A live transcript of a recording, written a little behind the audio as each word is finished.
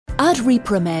At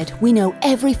Repromed, we know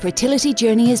every fertility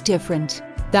journey is different.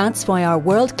 That's why our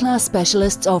world-class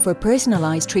specialists offer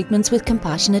personalised treatments with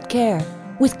compassionate care.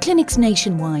 With clinics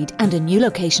nationwide and a new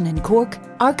location in Cork,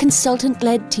 our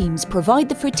consultant-led teams provide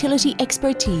the fertility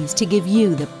expertise to give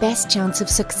you the best chance of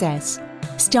success.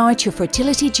 Start your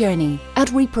fertility journey at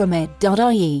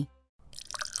repromed.ie.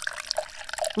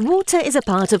 Water is a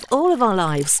part of all of our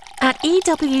lives. At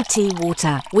EWT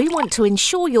Water, we want to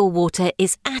ensure your water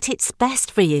is at its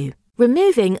best for you.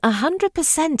 Removing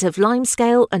 100% of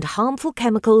limescale and harmful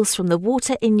chemicals from the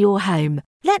water in your home.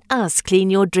 Let us clean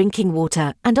your drinking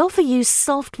water and offer you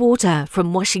soft water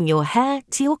from washing your hair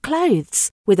to your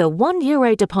clothes. With a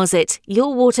 €1 deposit,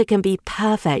 your water can be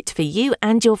perfect for you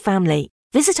and your family.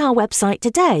 Visit our website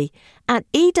today at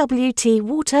ewtwater.ie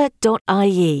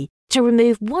to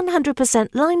remove 100%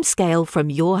 limescale from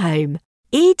your home.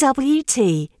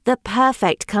 EWT, the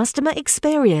perfect customer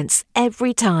experience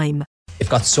every time. They've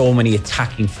got so many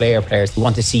attacking flair players. We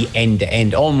want to see end to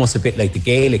end, almost a bit like the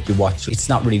Gaelic you watch. It's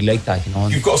not really like that, you know.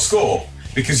 You've got to score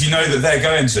because you know that they're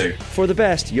going to. For the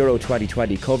best Euro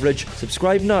 2020 coverage,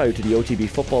 subscribe now to the OTB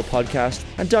Football Podcast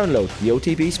and download the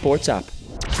OTB Sports app.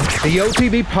 The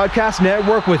OTB Podcast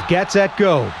Network with Get Set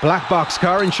Go. Black Box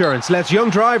Car Insurance lets young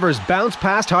drivers bounce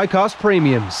past high-cost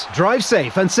premiums. Drive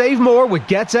safe and save more with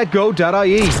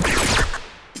getsetgo.ie.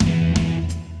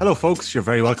 Hello folks, you're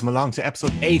very welcome along to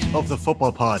episode 8 of the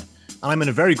Football Pod. And I'm in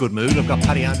a very good mood. I've got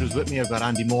Paddy Andrews with me, I've got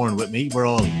Andy Moran with me. We're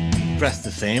all dressed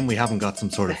the same. We haven't got some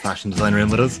sort of fashion designer in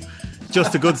with us.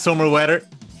 Just a good summer weather.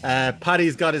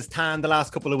 Paddy's got his tan the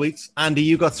last couple of weeks. Andy,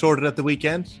 you got sorted at the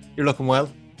weekend. You're looking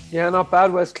well. Yeah, not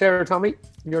bad. West Clare, Tommy.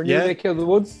 Your new neck of the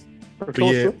woods.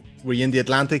 Were you in the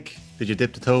Atlantic? Did you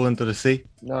dip the toe into the sea?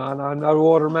 No, I'm not a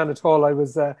waterman at all. I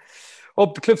was up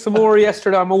the Cliffs of Moher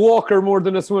yesterday. I'm a walker more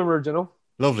than a swimmer, you know.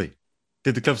 Lovely.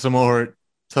 Did the Cliffs of Moher.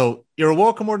 So you're a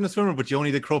walker more than a swimmer, but you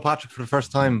only did Croagh Patrick for the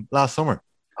first time last summer.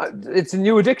 It's a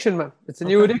new addiction, man. It's a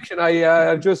new addiction.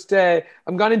 I'm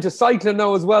gone into cycling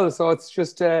now as well. So it's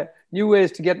just new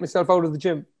ways to get myself out of the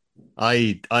gym.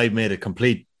 I made a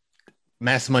complete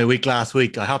mess of my week last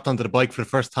week. I hopped onto the bike for the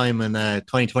first time in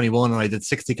 2021 and I did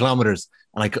 60 kilometers.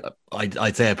 And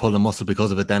I'd say I pulled a muscle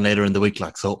because of it then later in the week.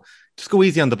 So just go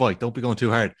easy on the bike. Don't be going too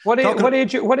hard. What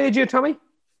age are you, Tommy?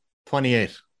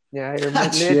 28. Yeah, you're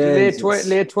late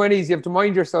 20s. You have to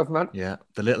mind yourself, man. Yeah,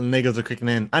 the little niggles are kicking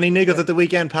in. Any niggles at the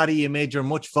weekend, Paddy? You made your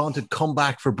much vaunted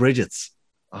comeback for Bridget's.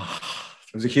 Oh,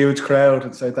 there was a huge crowd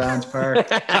at St. Anne's Park.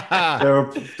 they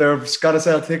were got to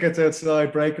sell tickets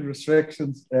outside, breaking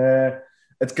restrictions.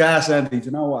 It's gas, Andy. Do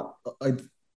you know what?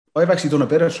 I've actually done a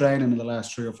bit of training in the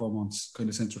last 3 or 4 months, kind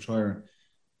of since retiring.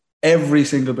 Every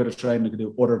single bit of training I could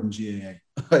do other than GAA.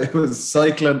 It was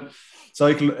cycling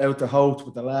out the Hout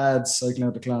with the lads, cycling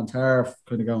out the Clontarf,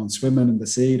 kind of going swimming in the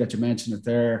sea that you mentioned it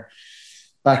there,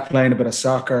 back playing a bit of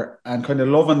soccer and kind of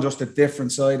loving just a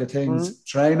different side of things,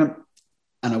 training.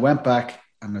 And I went back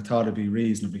and I thought it'd be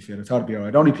reasonably fit. I thought it'd be all right.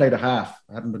 I'd only played a half.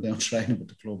 I hadn't been down training with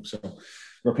the club. So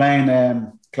we're playing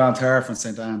Clontarf in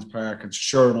St. Anne's Park, and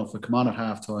sure enough, we come on at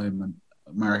half time and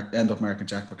end up marking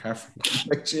Jack McCaffrey.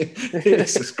 Like,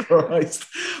 Jesus Christ.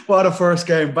 What a first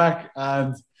game back,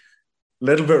 and a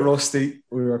little bit rusty.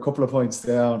 We were a couple of points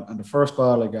down, and the first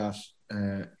ball I got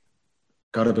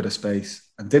a bit of space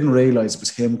and didn't realise it was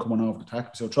him coming over to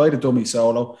tackle. So I tried a dummy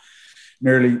solo,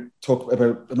 nearly took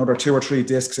about another 2 or 3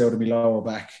 discs out of my lower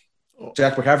back.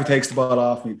 Jack McCaffrey takes the ball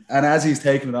off me, and as he's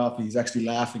taking it off me, he's actually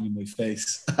laughing in my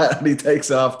face, and he takes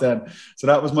off then. So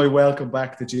that was my welcome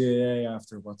back to GAA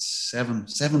after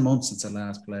 7 months since I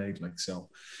last played. Like, so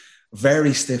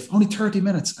very stiff, only 30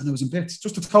 minutes, and it was in bits.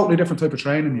 Just a totally different type of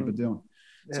training you've been doing.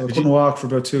 So I couldn't walk for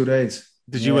about 2 days.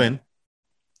 Did you win?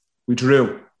 We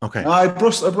drew. Okay. I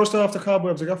brushed off the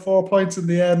cobwebs. I got 4 points in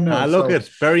the end now. Look at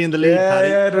burying the lead.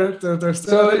 Yeah, there's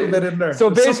still a little bit in there.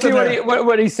 So basically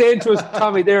what he's saying to us,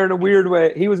 Tommy, there in a weird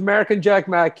way, he was marking Jack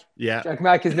Mack. Yeah. Jack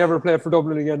Mack has never played for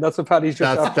Dublin again. That's what Paddy's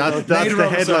just That's the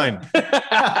headline.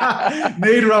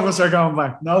 Neither of us are going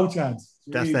back. No chance.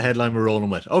 That's the headline we're rolling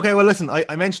with. Okay, well, listen,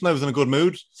 I mentioned I was in a good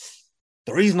mood.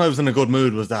 The reason I was in a good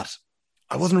mood was that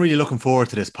I wasn't really looking forward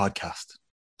to this podcast.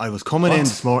 I was coming in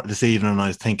this evening and I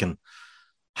was thinking,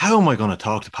 how am I going to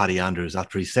talk to Paddy Andrews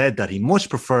after he said that he much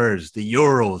prefers the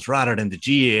Euros rather than the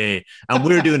GAA, and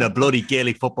we're doing a bloody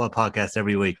Gaelic football podcast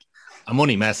every week? I'm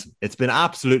only messing. It's been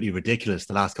absolutely ridiculous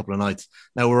the last couple of nights.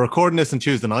 Now, we're recording this on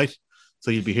Tuesday night, so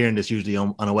you'll be hearing this usually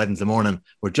on a Wednesday morning.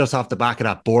 We're just off the back of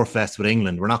that Boarfest with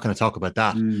England. We're not going to talk about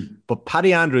that. But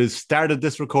Paddy Andrews started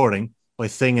this recording by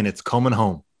singing "It's Coming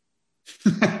Home."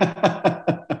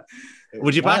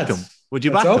 Would you back them? Would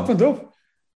you back them? Opened up.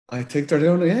 I think they're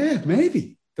doing it. Yeah,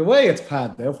 maybe. the way it's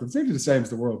panned out, it's nearly the same as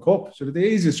the World Cup. So they're the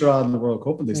easiest draw in the World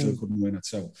Cup, and they still couldn't win it.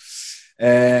 So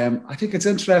I think it's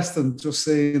interesting just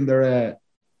seeing their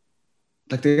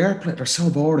they're so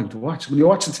boring to watch. When you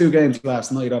watch the 2 games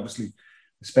last night, obviously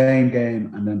the Spain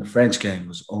game and then the French game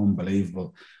was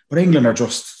unbelievable. But England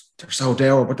they're so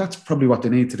dour. But that's probably what they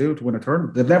need to do to win a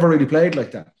tournament. They've never really played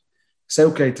like that.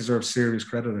 Southgate deserves serious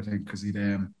credit, I think, because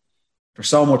there's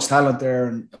so much talent there,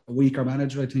 and a weaker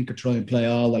manager, I think, could try and play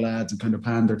all the lads and kind of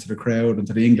pander to the crowd and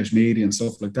to the English media and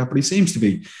stuff like that. But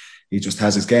he just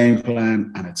has his game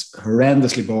plan, and it's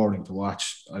horrendously boring to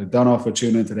watch. I don't know if I'll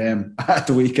tune into them at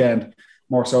the weekend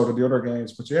more so than the other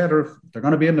games. But yeah, they're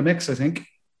going to be in the mix, I think.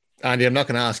 Andy, I'm not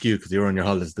going to ask you because you were on your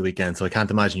holidays the weekend, so I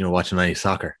can't imagine you were watching any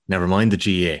soccer. Never mind the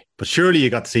GA. But surely you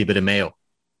got to see a bit of Mayo.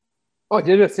 Oh, I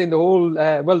did. I've seen the whole,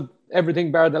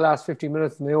 everything bar the last 15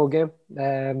 minutes in the Mayo game.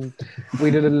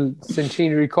 We did a little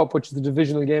Centenary Cup, which is the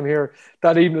divisional game here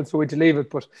that evening, so we had to leave it.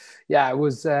 But yeah, it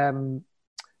was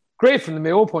great from the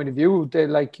Mayo point of view. They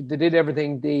did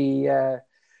everything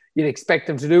you'd expect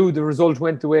them to do. The result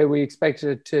went the way we expected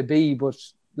it to be, but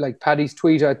like Paddy's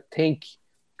tweet, I think,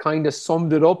 kind of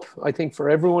summed it up. I think for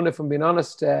everyone, if I'm being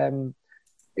honest,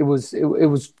 it was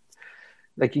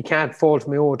like you can't fault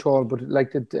Mayo at all. But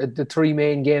like the 3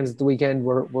 main games at the weekend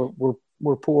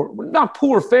were poor, not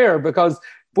poor fare, because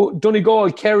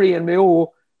Donegal, Kerry, and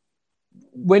Mayo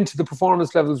went to the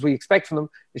performance levels we expect from them.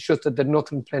 It's just that there's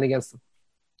nothing playing against them.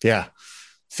 Yeah,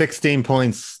 16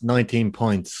 points, 19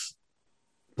 points.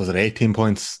 Was it 18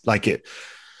 points? Like it.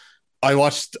 I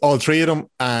watched all 3 of them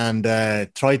and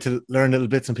tried to learn little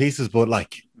bits and pieces, but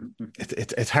like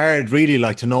it's hard really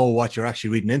like to know what you're actually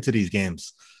reading into these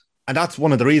games. And that's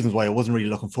one of the reasons why I wasn't really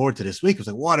looking forward to this week. I was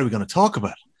like, what are we going to talk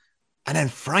about? And then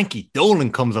Frankie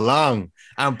Dolan comes along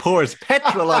and pours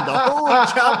petrol on the whole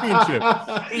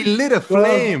championship. He lit a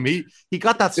flame. He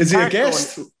got that. Is he a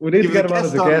guest? We need to get him on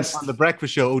as a guest on the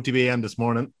breakfast show OTBAM this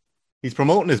morning. He's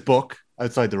promoting his book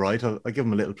Outside the Right. I'll give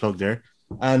him a little plug there.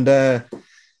 And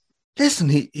listen,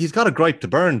 he's got a gripe to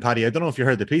burn, Paddy. I don't know if you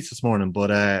heard the piece this morning,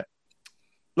 but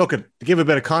look, to give a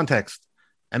bit of context,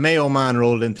 a Mayo man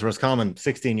rolled into Roscommon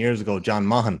 16 years ago, John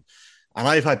Mahan. And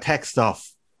I've had text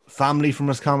off family from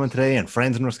Roscommon today and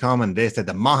friends in Roscommon. They said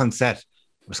that Mahan set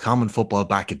Roscommon football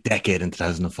back a decade in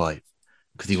 2005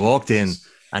 because he walked in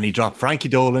and he dropped Frankie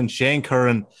Dolan, Shane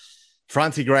Curran,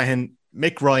 Francie Grehan,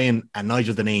 Mick Ryan, and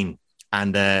Nigel Dineen.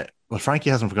 And well,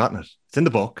 Frankie hasn't forgotten it. It's in the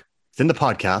book. It's in the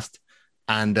podcast.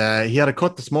 And he had a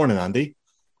cut this morning, Andy.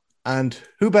 And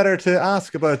who better to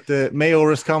ask about the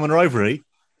Mayo-Roscommon rivalry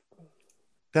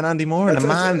than Andy Moore? And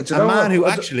a man who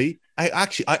actually,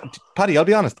 Paddy, I'll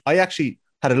be honest, I actually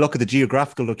had a look at the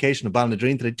geographical location of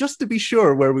Ballinadreen today just to be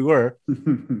sure where we were.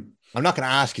 I'm not going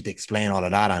to ask you to explain all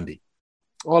of that, Andy.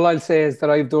 All I'll say is that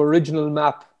I have the original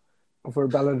map of where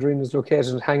Ballinadreen is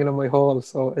located hanging on my hall.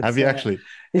 So have you actually?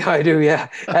 Yeah, I do. Yeah,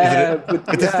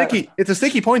 it's a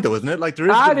sticky point, though, isn't it? Like there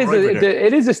is.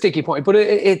 It is a sticky point, but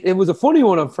it was a funny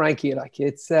one on Frankie. Like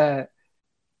it's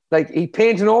like he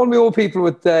painting all my old people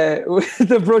with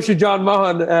the brush of John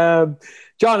Mahan.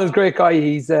 John is a great guy.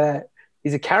 He's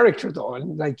a character though,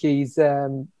 and like he's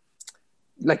an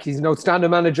outstanding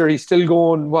manager. He's still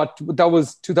going. That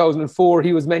was 2004.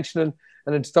 He was mentioning.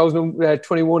 And in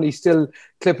 2021, he's still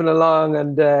clipping along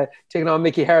and taking on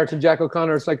Mickey Hart and Jack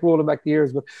O'Connor. It's like rolling back the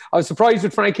years. But I was surprised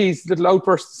with Frankie's little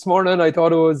outburst this morning. I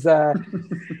thought it was a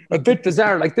bit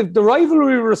bizarre. Like the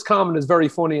rivalry with Roscommon is very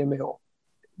funny in Mayo.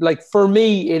 Like for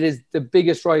me, it is the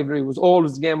biggest rivalry. It was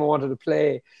always the game I wanted to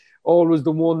play. Always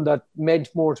the one that meant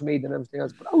more to me than everything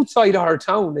else. But outside our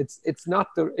town, it's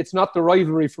not the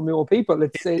rivalry for Mayo people.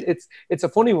 It's a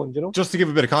funny one, you know. Just to give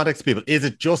a bit of context to people, is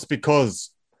it just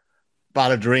because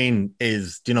Ballinadreen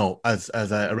is, you know, as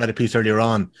I read a piece earlier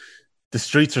on, the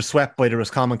streets are swept by the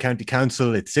Roscommon County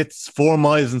Council. It sits 4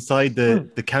 miles inside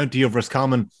the county of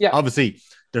Roscommon. Yeah. Obviously,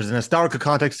 there's an historical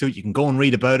context to it. You can go and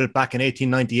read about it. Back in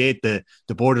 1898,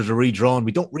 the borders were redrawn.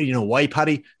 We don't really know why,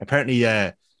 Paddy. Apparently,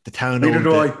 the town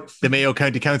owed the Mayo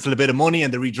County Council a bit of money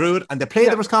and they redrew it. And they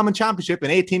played the Roscommon Championship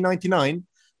in 1899.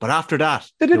 But after that,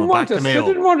 they didn't want us. They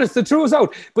didn't want us. They threw us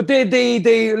out. But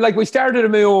they like we started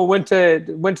at Mayo, went to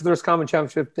the Roscommon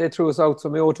Championship. They threw us out, so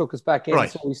Mayo took us back in.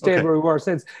 Right. So we stayed where we were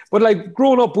since. But like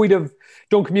growing up, we'd have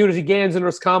done community games in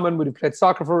Roscommon. We'd have played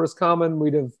soccer for Roscommon.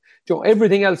 We'd have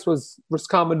everything else was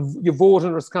Roscommon. You vote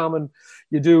in Roscommon.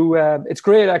 You do. It's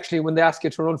great actually when they ask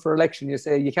you to run for election. You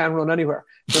say you can't run anywhere,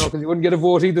 you know, because you wouldn't get a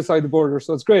vote either side of the border.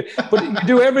 So it's great. But you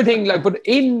do everything like. But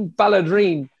in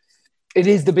Ballinadreen, it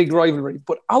is the big rivalry,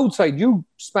 but outside you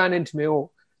span into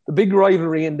Mayo, the big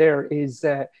rivalry in there is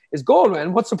Galway.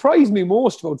 And what surprised me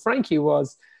most about Frankie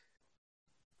was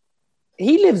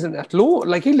he lives in Athlone.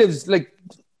 Like, he lives like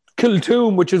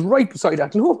Kiltoom, which is right beside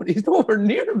Athlone. He's nowhere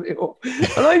near me.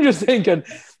 And I'm just thinking,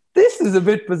 this is a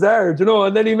bit bizarre, you know.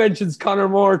 And then he mentions Conor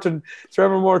Morton,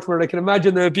 Trevor Mortimer. I can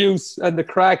imagine the abuse and the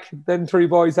crack them three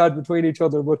boys had between each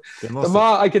other. But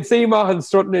I could see Mahan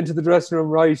strutting into the dressing room,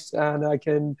 right?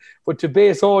 But to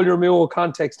base all your Mayo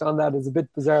context on that is a bit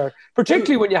bizarre,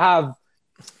 particularly when you have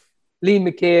Liam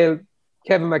McHale,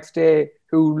 Kevin McStay,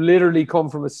 who literally come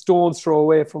from a stone's throw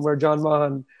away from where John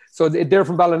Mahan. So they're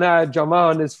from Ballina. John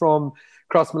Mahan is from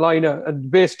Crossmolina, and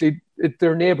basically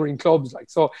they're neighbouring clubs. Like,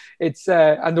 so it's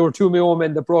and there were two Mayo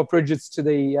men that brought Bridget's to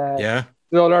the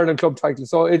All Ireland club title.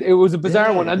 So it was a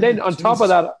bizarre one. And then on top of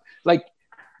that, like,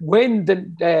 when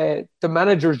the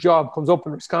manager's job comes up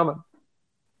in Roscommon,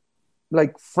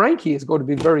 like, Frankie is going to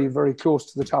be very, very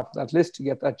close to the top of that list to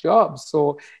get that job.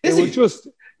 So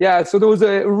so there was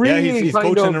a really he's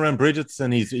coaching around Bridget's,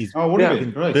 and he's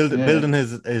building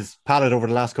his palette over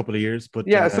the last couple of years. But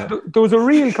so there was a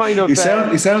real kind of. He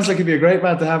sounds like he'd be a great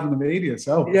man to have in the media.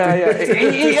 So he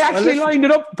actually lined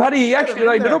it up, Paddy. He actually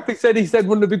lined it up. He said,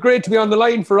 wouldn't it be great to be on the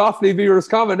line for Offaly v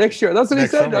Roscommon next year? That's what he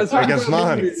said. Against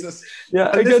Mahan.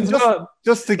 Against Mahan.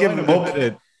 Just to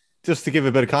give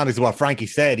a bit of context to what Frankie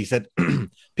said, he said,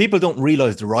 people don't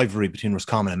realise the rivalry between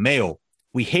Roscommon and Mayo.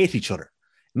 We hate each other.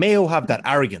 Mayo have that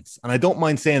arrogance, and I don't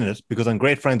mind saying it because I'm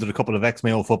great friends with a couple of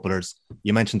ex-Mayo footballers.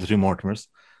 You mentioned the two Mortimers,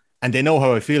 and they know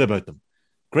how I feel about them.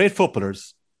 Great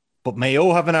footballers, but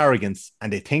Mayo have an arrogance,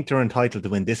 and they think they're entitled to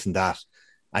win this and that.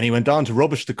 And he went on to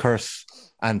rubbish the curse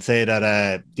and say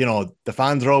that, the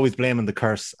fans are always blaming the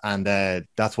curse, and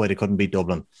that's why they couldn't beat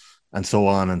Dublin, and so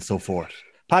on and so forth.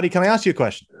 Paddy, can I ask you a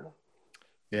question?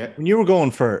 Yeah. When you were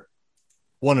going for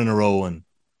 1 in a row and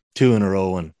 2 in a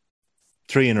row and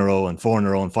 3 in a row and 4 in a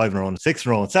row and 5 in a row and 6 in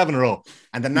a row and 7 in a row,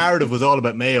 and the narrative was all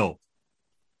about Mayo,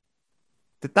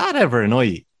 did that ever annoy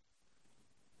you?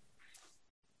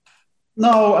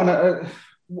 No, and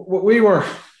we were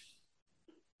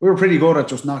pretty good at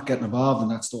just not getting involved in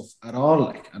that stuff at all.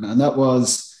 Like, and that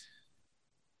was,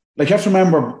 like, you have to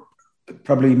remember,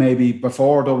 probably maybe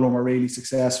before Dublin were really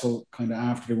successful, kind of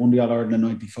after they won the All Ireland in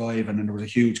 '95, and then there was a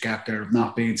huge gap there of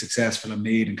not being successful in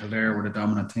Meath and Kildare were the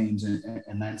dominant teams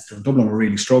in Leinster. Dublin were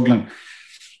really struggling,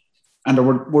 and there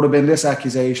would have been this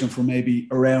accusation from maybe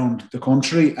around the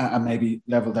country and maybe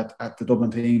levelled at the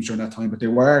Dublin teams during that time, but they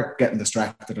were getting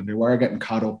distracted and they were getting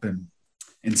caught up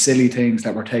in silly things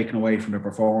that were taken away from their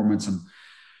performance. And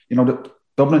the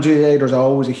Dublin GAA,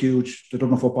 the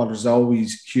Dublin football, there's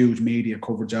always huge media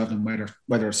coverage of them,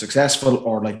 whether it's successful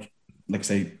or like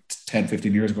say 10,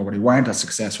 15 years ago where they weren't as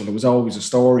successful. It was always a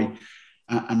story,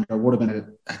 and there would have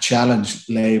been a challenge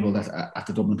labelled at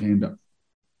the Dublin team that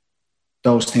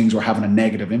those things were having a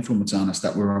negative influence on us,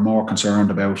 that we were more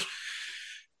concerned about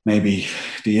maybe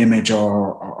the image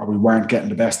or we weren't getting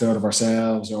the best out of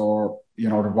ourselves, or we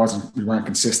weren't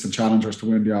consistent challengers to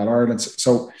win the All Ireland.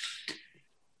 So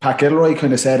Pat Gilroy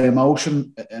kind of set in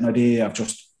motion an idea of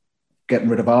just getting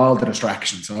rid of all the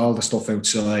distractions, all the stuff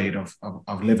outside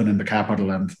of living in the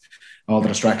capital and all the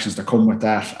distractions that come with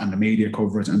that and the media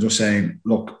coverage, and just saying,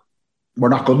 look, we're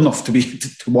not good enough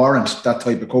to warrant that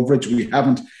type of coverage. We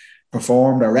haven't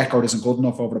performed. Our record isn't good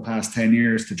enough over the past 10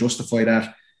 years to justify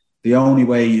that. The only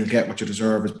way you'll get what you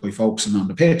deserve is by focusing on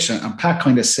the pitch. And Pat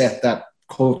kind of set that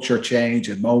culture change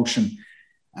in motion.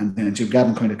 And then Jim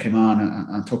Gavin kind of came on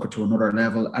and took it to another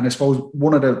level. And I suppose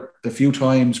one of the few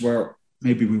times where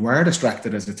maybe we were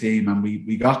distracted as a team and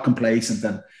we got complacent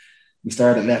and we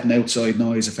started letting outside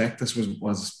noise affect us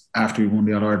was after we won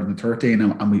the All Ireland in 13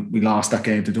 and we lost that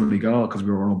game to Donegal because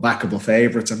we were unbackable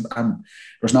favourites. And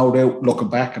there's no doubt, looking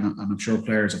back, and I'm sure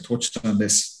players have touched on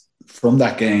this from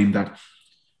that game, that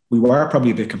we were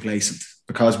probably a bit complacent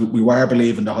because we were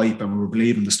believing the hype and we were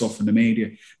believing the stuff in the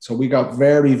media. So we got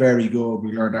very, very good.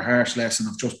 We learned a harsh lesson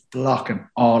of just blocking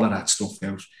all of that stuff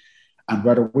out. And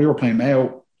whether we were playing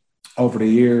Mayo over the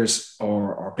years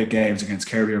or big games against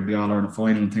Kerry or the All Ireland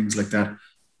final and things like that,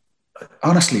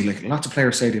 honestly, like, lots of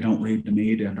players say they don't read the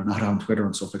media and they're not on Twitter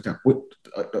and stuff like that.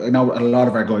 I know a lot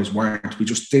of our guys weren't. We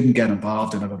just didn't get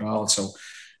involved in it at all. So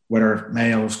whether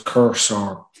Mayo's curse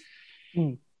or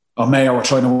Mayo were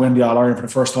trying to win the All Ireland for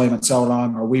the first time in so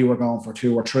long, or we were going for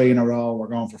 2 or 3 in a row, we're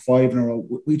going for 5 in a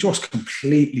row, we just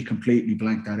completely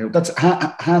blanked that out. That's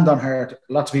hand on heart.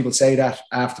 Lots of people say that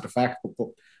after the fact, but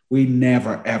we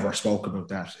never, ever spoke about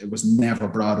that. It was never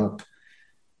brought up.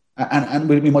 And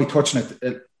we might touch on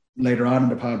it later on in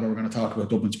the pod, where we're going to talk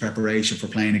about Dublin's preparation for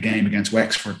playing a game against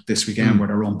Wexford this weekend, where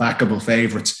they're unbackable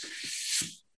favourites.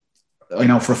 I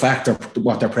know for a fact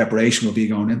what their preparation will be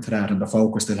going into that and the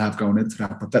focus they'll have going into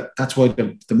that. But that's why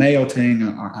the Mayo thing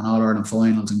and All Ireland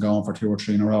finals and going for 2 or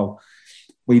 3 in a row,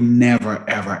 we never,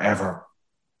 ever, ever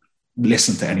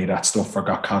listened to any of that stuff or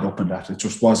got caught up in that. It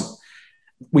just wasn't.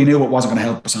 We knew it wasn't going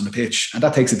to help us on the pitch, and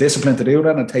that takes a discipline to do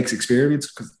that, and it takes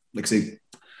experience because, like I say,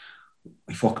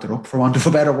 we fucked it up, for want of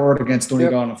a better word, against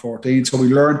Donegal in 14. So we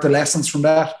learned the lessons from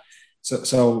that.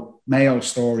 So Mayo's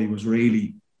story was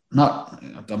really not,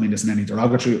 I don't mean this in any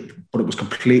derogatory, but it was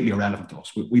completely irrelevant to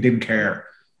us. We didn't care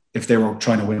if they were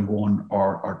trying to win one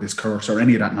or this curse or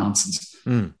any of that nonsense.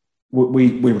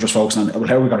 We were just focused on, well,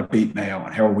 how are we going to beat Mayo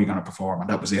and how are we going to perform? And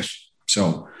that was it.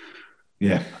 So,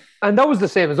 yeah. And that was the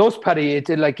same as us, Paddy. It's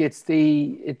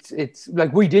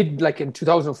like we did, like in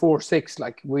 2004-06,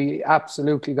 like we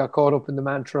absolutely got caught up in the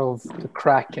mantra of the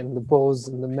crack and the buzz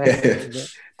and the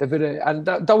mess the bit of, and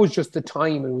that was just the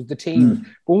time. It was the team.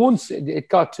 But once it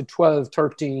got to 12,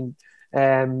 13,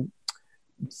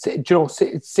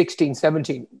 16,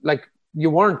 17, like you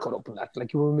weren't caught up in that.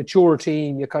 Like you were a mature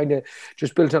team. You kind of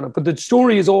just built on it. But the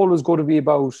story is always going to be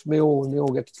about Mayo and Mayo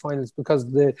get to the finals because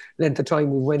of the length of time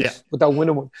we went without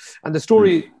winning one. And the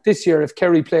story this year, if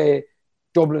Kerry play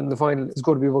Dublin in the final, is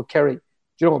going to be about Kerry.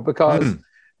 Because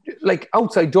like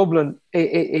outside Dublin,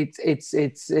 it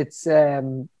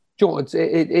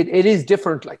is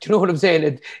different. Like, do you know what I'm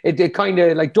saying? It kind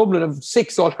of like Dublin have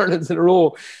 6 All-Irelands in a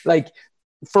row. Like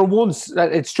for once,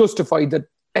 it's justified that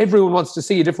everyone wants to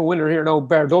see a different winner here now,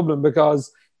 bar Dublin,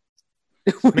 because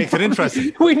makes it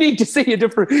interesting. We need to see a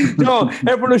different.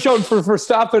 Everyone is shouting for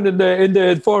Verstappen in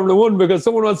the Formula One because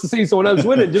someone wants to see someone else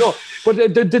winning. But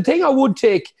the thing I would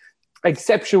take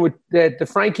exception with the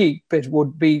Frankie bit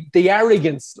would be the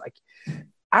arrogance. Like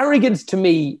arrogance to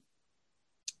me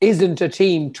isn't a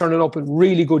team turning up in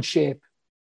really good shape,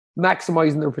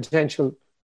 maximizing their potential,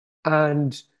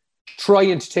 and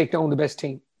trying to take down the best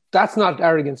team. That's not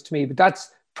arrogance to me, but that's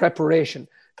preparation.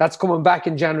 That's coming back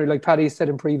in January, like Paddy said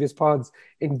in previous pods,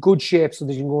 in good shape so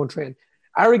that you can go and train.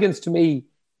 Arrogance to me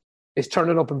is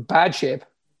turning up in bad shape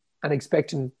and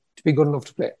expecting to be good enough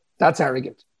to play. That's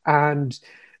arrogant. And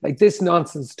like this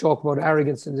nonsense talk about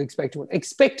arrogance and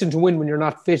expecting to win when you're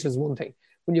not fit is one thing.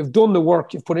 When you've done the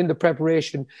work, you've put in the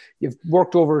preparation, you've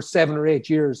worked over 7 or 8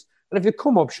 years. And if you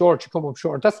come up short, you come up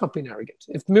short. That's not being arrogant.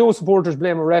 If the Mayo supporters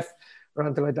blame a ref or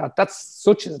anything like that, that's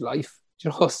such is life.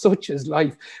 Such is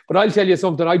life. But I'll tell you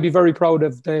something, I'd be very proud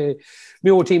of the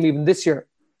Mayo team even this year.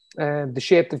 The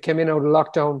shape that came in out of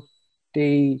lockdown,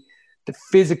 the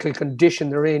physical condition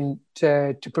they're in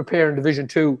to prepare in Division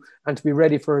 2 and to be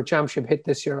ready for a championship hit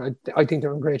this year. I think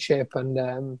they're in great shape. And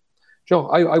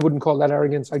I wouldn't call that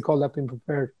arrogance. I'd call that being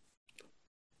prepared.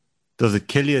 Does it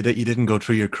kill you that you didn't go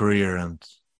through your career and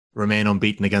remain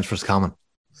unbeaten against Roscommon?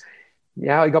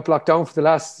 Yeah, I got blocked down for the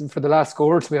last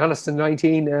score, to be honest, in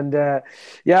 19, and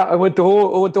I went the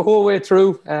whole way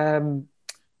through.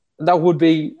 That would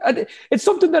be. It's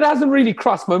something that hasn't really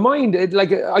crossed my mind.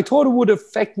 I thought it would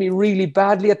affect me really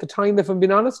badly at the time, if I'm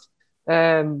being honest.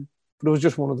 But it was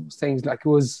just one of those things. Like it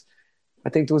was. I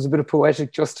think there was a bit of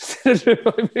poetic justice in it,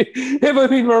 if I'm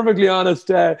being perfectly honest.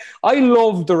 I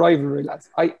love the rivalry, lads.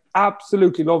 I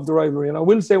absolutely love the rivalry, and I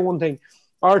will say one thing: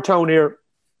 our town here,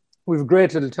 we have a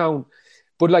great little town.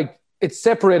 But like it's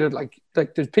separated, like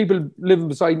there's people living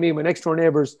beside me, my next door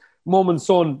neighbours, mum and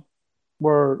son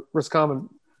were Roscommon,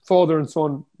 father and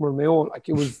son were Mayo. Like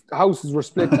it was, houses were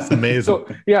split. That's amazing.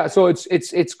 So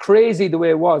it's crazy the way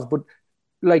it was. But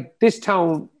like this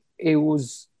town, it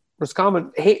was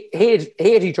Roscommon hate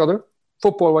each other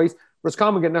football wise.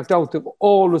 Roscommon get knocked out. They've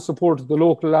always supported the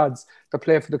local lads that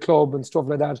play for the club and stuff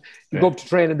like that. You go up to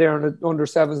training there in the under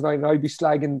 7s, 9, and I'd be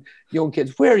slagging young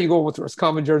kids. Where are you going with the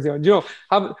Roscommon jersey on?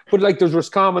 But like there's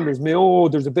Roscommon, there's Mayo,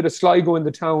 there's a bit of Sligo in the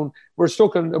town. We're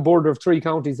stuck on a border of 3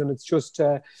 counties, and it's just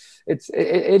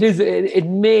it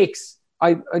makes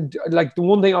like the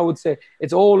one thing I would say,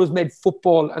 it's always made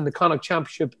football and the Connacht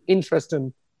Championship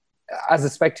interesting as a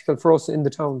spectacle for us in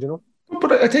the town,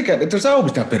 But I think there's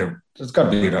always that there's got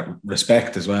to be that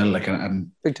respect as well, like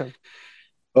and big time.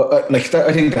 I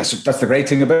think that's the great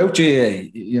thing about GAA.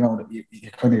 You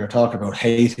kind of you're talking about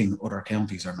hating other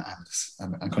counties and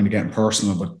kind of getting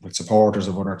personal with supporters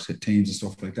of other teams and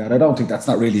stuff like that. I don't think that's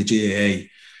not really a GAA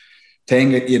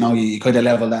thing. You kind of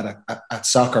level that at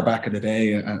soccer back in the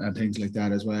day and things like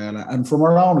that as well. And from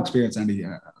our own experience, Andy,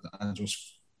 and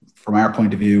just from our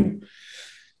point of view,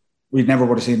 we never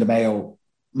would have seen the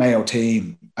Mayo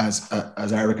team as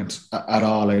arrogant at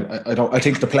all. I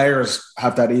think the players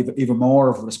have that even more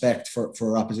of respect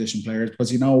for opposition players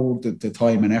because the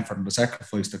time and effort and the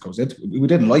sacrifice that goes into it. We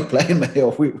didn't like playing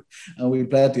Mayo. We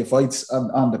played the fights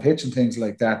on the pitch and things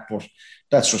like that, but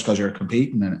that's just because you're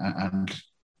competing and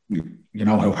you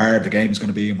know how hard the game is going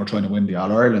to be and we're trying to win the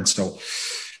All-Ireland. So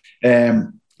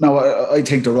No, I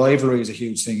think the rivalry is a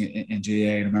huge thing in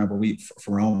GA. And I remember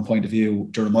from our own point of view,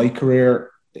 during my career,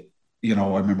 you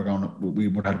know, I remember we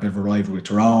would have a bit of a rivalry with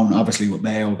Tyrone, obviously with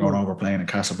Mayo going over playing in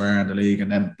Castlebar in the league.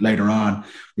 And then later on,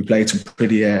 we played some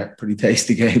pretty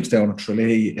tasty games down in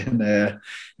Tralee in the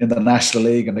National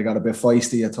League. And they got a bit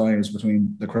feisty at times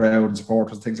between the crowd and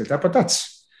supporters and things like that. But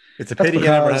it's a pity you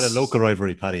never had a local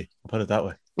rivalry, Paddy. I'll put it that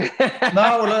way. No,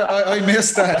 I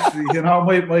missed that. You know,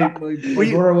 my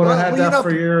brother would have had that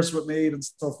for years with me and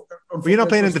stuff. Were you not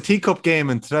playing in the teacup game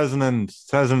in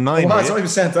 2009? I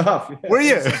was sent off. Yeah. Were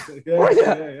you?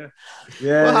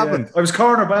 Yeah. What happened? I was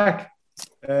cornerback.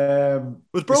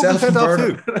 Was Brogan sent off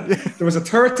too? There was a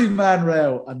 30-man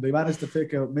row, and they managed to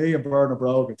pick out me and Bernard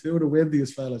Brogan, two of the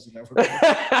windiest fellas you never met.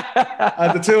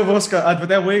 And the two of us but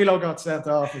then Wheelo got sent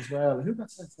off as well. Who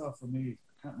got sent off for me?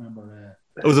 I can't remember.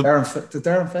 It was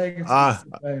Darren Fagan. I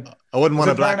wouldn't want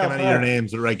to blacken any of your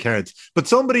names with red cards. But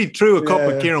somebody threw a cup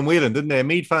at Kieran Whelan, didn't they? A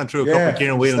Mead fan threw a cup at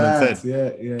Kieran Whelan and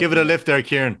said, give it a lift there,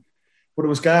 Kieran. But it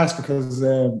was gas because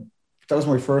that was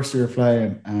my first year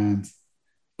playing, and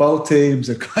both teams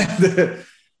had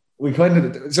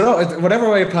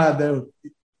whatever way it panned out,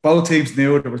 both teams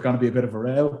knew there was going to be a bit of a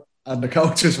row. And the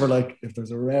coaches were like, if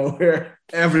there's a row here,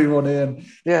 everyone in.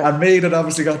 Yeah. And Mead had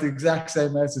obviously got the exact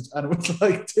same message. And it was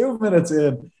like 2 minutes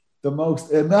in, the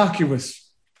most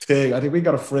innocuous thing. I think we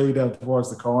got a free down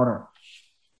towards the corner.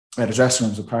 The dressing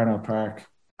rooms at Parnell Park.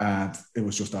 And it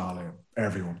was just all in.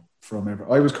 Everyone.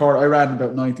 I ran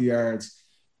about 90 yards.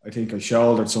 I think I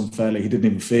shouldered some fella. He didn't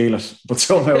even feel it. But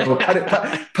somehow,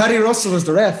 Paddy Russell was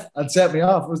the ref and set me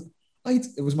off.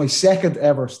 It was my second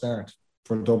ever start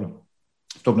for Dublin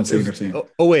senior team.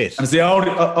 Oh wait. And it's the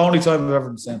only time I've ever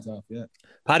been sent off, yeah.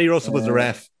 Paddy Russell was the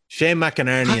ref. Shane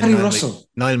McInerney and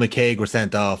Niall McCaig were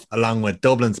sent off, along with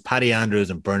Dublin's Paddy Andrews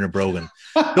and Bernard Brogan.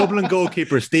 Dublin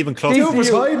goalkeeper Stephen Cluxton was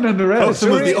hiding in the ref.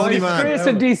 Cluxton was the only man. Chris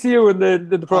and DCU in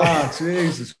the program.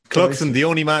 Jesus Cluxton, the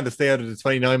only man to stay out of the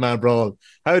 29-man brawl.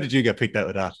 How did you get picked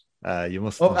out of that? You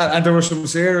must. And there were some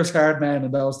serious hard men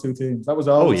in those two teams. That was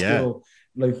always cool.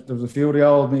 Like there was a few of the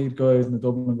old Mead guys and the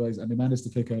Dublin guys, and they managed to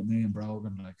pick out me and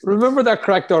Brogan. Remember that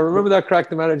crack though? Remember that crack?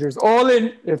 The managers all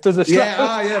in. If there's a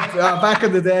back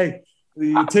in the day,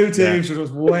 the two teams were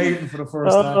just waiting for the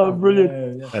first. Oh,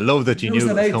 brilliant! I love that you knew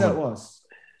it was coming. That was.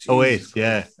 Oh, 08,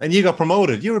 yeah, and you got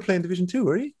promoted. You were playing Division 2,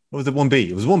 were you? Or was it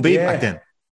 1B? It was 1B back then.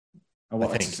 I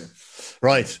think.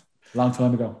 Right. Long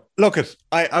time ago. Look,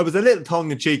 I was a little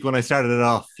tongue-in-cheek when I started it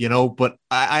off, you know, but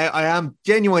I am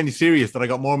genuinely serious that I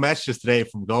got more messages today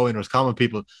from Galway common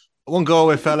people. One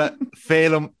Galway fella,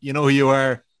 fail him, you know who you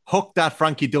are, hook that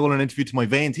Frankie Dolan interview to my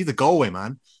veins. He's a Galway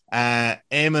man.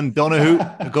 Eamon Donoghue,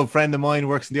 a good friend of mine,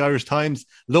 works in the Irish Times.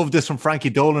 Love this from Frankie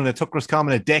Dolan. It took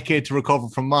Roscommon a decade to recover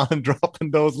from Monaghan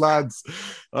dropping those lads.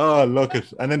 Oh, look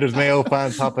it. And then there's Mayo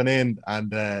fans hopping in,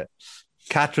 and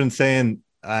Catherine saying,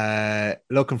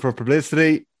 looking for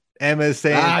publicity. Emma's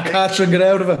saying, Catherine, get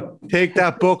out of it. Take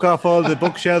that book off all the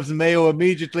bookshelves in Mayo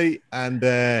immediately. And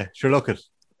sure, look it.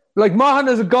 Like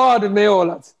Monaghan is a god in Mayo,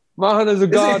 lads. Monaghan is a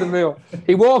god in Mayo.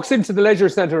 He walks into the leisure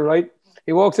centre, right?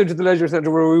 He walks into the leisure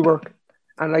centre where we work,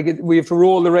 and we have to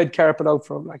roll the red carpet out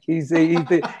for him. Like he's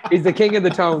the king of the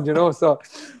town, you know. So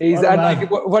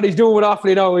what he's doing with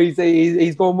Offaly now,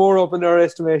 he's going more up in their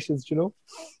estimations, you know.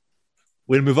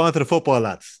 We'll move on to the football,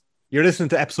 lads. You're listening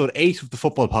to episode 8 of the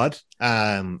Football Pod.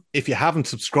 If you haven't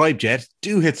subscribed yet,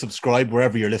 do hit subscribe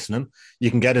wherever you're listening.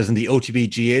 You can get us in the OTB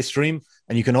GA stream,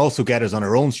 and you can also get us on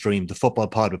our own stream, the Football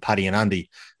Pod with Paddy and Andy,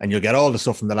 and you'll get all the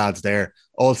stuff from the lads there.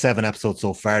 All 7 episodes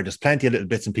so far. There's plenty of little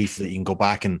bits and pieces that you can go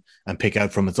back and pick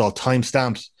out from. It's all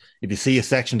time-stamped. If you see a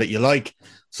section that you like,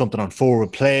 something on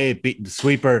forward play, beating the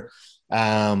sweeper,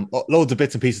 loads of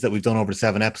bits and pieces that we've done over the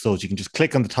 7 episodes, you can just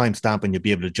click on the timestamp and you'll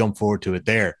be able to jump forward to it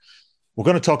there. We're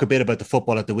going to talk a bit about the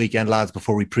football at the weekend, lads,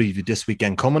 before we preview this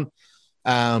weekend coming.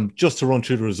 Just to run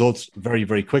through the results very,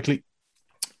 very quickly.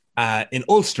 In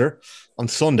Ulster, on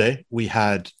Sunday, we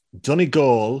had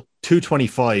Donegal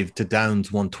 225 to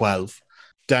Downs 112.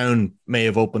 Down may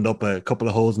have opened up a couple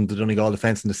of holes in the Donegal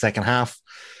defence in the second half.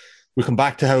 We'll come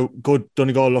back to how good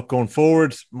Donegal look going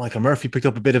forward. Michael Murphy picked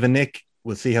up a bit of a nick.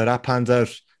 We'll see how that pans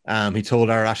out. He told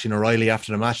our Aisling O'Reilly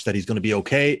after the match that he's going to be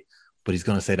okay, but he's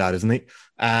going to say that, isn't he?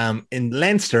 In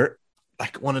Leinster,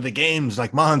 like one of the games,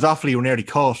 like Mahon's Offaly were nearly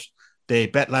caught. They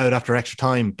bet loud after extra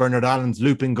time. Bernard Allen's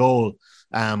looping goal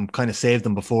kind of saved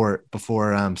them before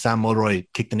Sam Mulroy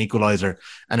kicked an equaliser,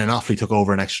 and then Offaly took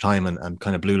over in extra time and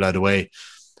kind of blew loud away.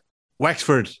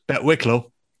 Wexford bet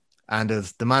Wicklow, and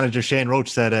as the manager Shane Roach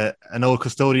said, an old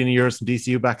custodian of yours from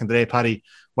DCU back in the day, Paddy,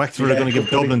 Wexford are going to give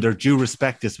Dublin their due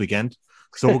respect this weekend.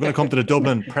 So we're going to come to the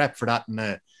Dublin prep for that in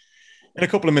a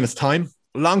couple of minutes' time.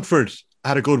 Longford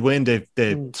had a good win. They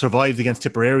survived against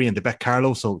Tipperary and they bet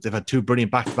Carlow, so they've had two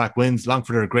brilliant back-to-back wins.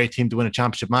 Longford are a great team to win a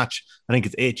championship match. I think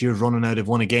it's 8 years running now they've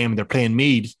won a game, and they're playing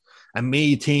Meath, a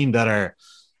Meath team that are,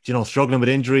 struggling with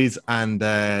injuries and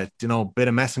a bit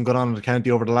of messing going on in the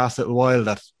county over the last little while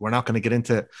that we're not going to get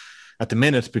into at the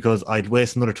minute because I'd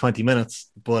waste another 20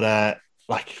 minutes. But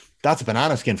that's a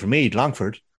banana skin for Meath,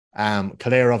 Longford.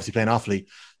 Kildare obviously playing awfully.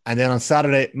 And then on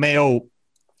Saturday, Mayo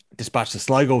dispatched the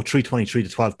Sligo 323 to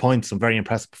 12 points. Some very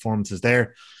impressive performances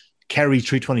there. Kerry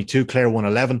 322, Clare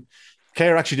 111.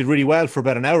 Clare actually did really well for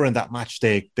about an hour in that match.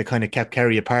 They kind of kept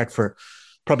Kerry apart for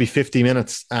probably 50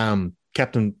 minutes,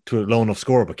 kept them to a low enough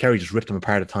score, but Kerry just ripped them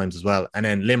apart at times as well. And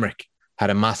then Limerick had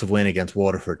a massive win against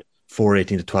Waterford,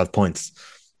 418 to 12 points.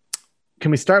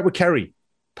 Can we start with Kerry,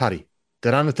 Paddy?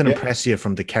 Did anything impress you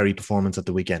from the Kerry performance at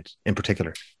the weekend in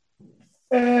particular?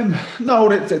 No,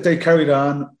 they carried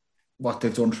on what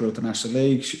they've done throughout the National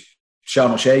League.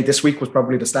 Aidan O'Shea this week was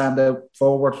probably the standout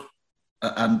forward,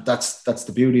 and that's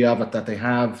the beauty of it, that they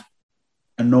have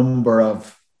a number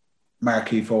of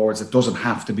marquee forwards. It doesn't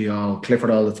have to be all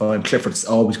Clifford all the time. Clifford's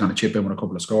always going to chip in with a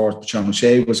couple of scores, but Aidan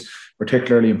O'Shea was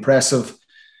particularly impressive.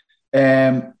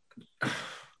 You'd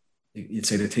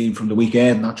say the team from the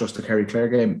weekend, not just the Kerry-Clare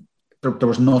game, there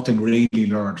was nothing really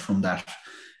learned from that.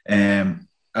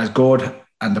 As good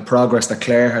and the progress that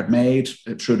Clare had made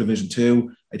through Division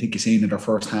 2, I think you've seen in their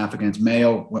first half against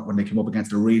Mayo, when they came up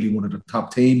against really one of the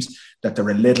top teams, that they're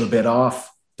a little bit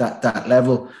off that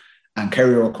level. And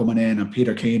Kerry were coming in, and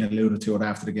Peter Keane alluded to it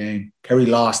after the game. Kerry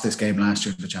lost this game last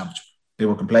year in the championship. They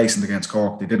were complacent against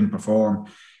Cork. They didn't perform.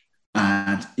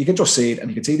 And you can just see it, and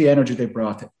you can see the energy they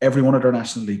brought to every one of their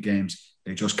National League games.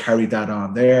 They just carried that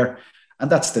on there.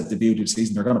 And that's the beauty of the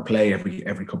season. They're going to play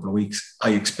every couple of weeks.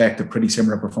 I expect a pretty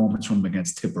similar performance from them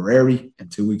against Tipperary in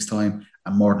 2 weeks' time,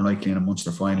 and more than likely in a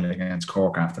Munster final against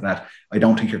Cork after that. I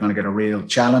don't think you're going to get a real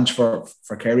challenge for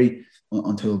Kerry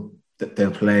until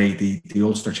they'll play the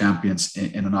Ulster champions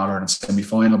in an All-Ireland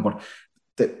semi-final. But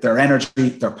their energy,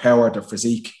 their power, their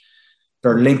physique,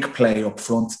 their link play up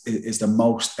front is the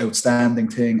most outstanding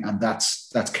thing, and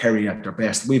that's Kerry at their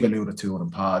best. We've alluded to it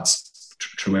in pods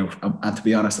throughout. And to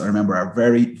be honest, I remember our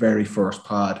very, very first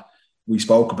pod, we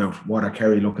spoke about what are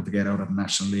Kerry looking to get out of the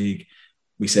National League.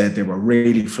 We said they were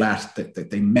really flat,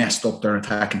 that they messed up their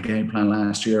attacking game plan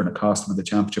last year and it cost them the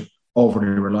championship, overly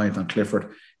reliant on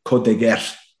Clifford. Could they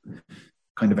get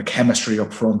kind of a chemistry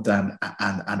up front and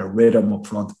a rhythm up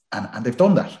front? And they've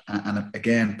done that. And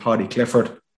again, Paddy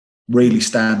Clifford really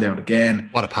stand out again.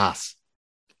 What a pass.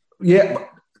 Yeah,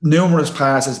 numerous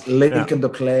passes, linking the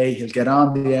play. He'll get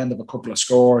on the end of a couple of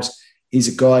scores. He's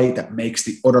a guy that makes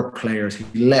the other players, he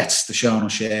lets the Aidan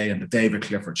O'Shea and the David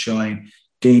Clifford shine.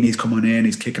 Geeney's coming in,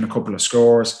 he's kicking a couple of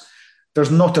scores.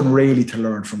 There's nothing really to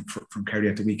learn from Kerry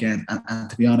at the weekend. And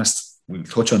to be honest, we'll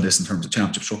touch on this in terms of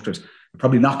championship structures. We're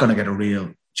probably not going to get a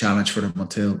real challenge for them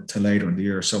until later in the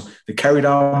year. So they carried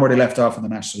on where they left off in the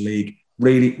National League.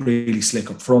 Really, really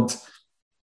slick up front.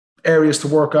 Areas to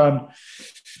work on.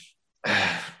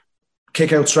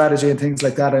 Kick-out strategy and things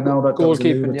like that. I know that was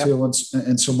alluded to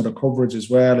in some of the coverage as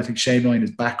well. I think Shane Ryan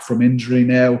is back from injury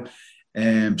now.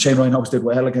 Shane Ryan always did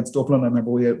well against Dublin. I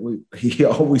remember he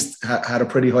always had a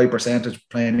pretty high percentage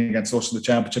playing against us in the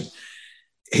championship.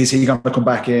 Is he going to come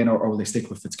back in, or will they stick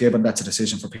with Fitzgibbon? That's a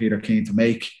decision for Peter Keane to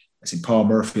make. I think Paul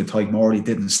Murphy and Tyke Morley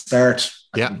didn't start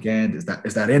at the weekend. Is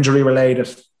that injury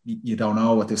related? You don't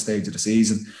know at this stage of the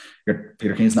season.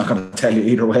 Peter Keane's not going to tell you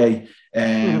either way.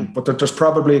 But there's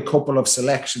probably a couple of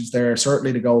selections there.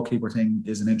 Certainly the goalkeeper thing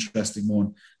is an interesting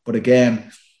one. But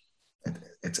again,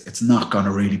 it's not going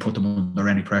to really put them under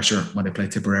any pressure when they play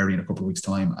Tipperary in a couple of weeks'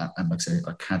 time. And like I say,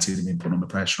 I can't see them being put under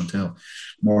pressure until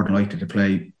more than likely to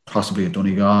play possibly a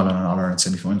Donegal and an All-Ireland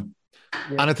semi-final.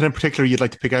 Yeah. Anything in particular you'd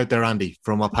like to pick out there, Andy,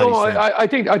 from what Paddy said? I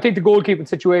think the goalkeeping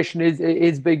situation is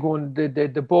a big one.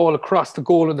 The ball across the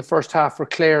goal in the first half for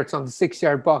Clare, it's on the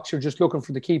 6-yard box. You're just looking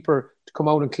for the keeper to come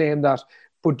out and claim that.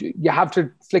 But you have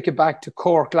to flick it back to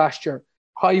Cork last year.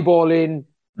 High ball in.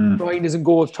 Ryan is in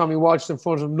goal. Tommy Walsh in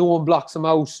front of him. No one blocks him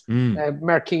out.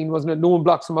 Mark Keane, wasn't it? No one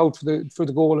blocks him out for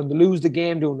the goal, and they lose the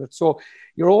game doing it. So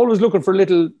you're always looking for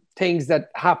little things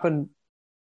that happen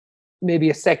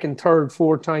maybe a second, third,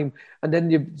 fourth time, and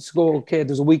then you go, okay,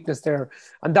 there's a weakness there.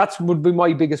 And that would be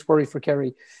my biggest worry for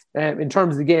Kerry. In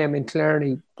terms of the game in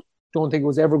Killarney, don't think it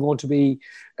was ever going to be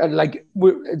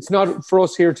it's not for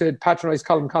us here to patronise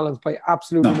Colin Collins by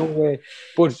absolutely no way,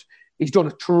 but he's done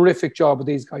a terrific job with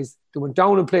these guys. They went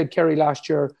down and played Kerry last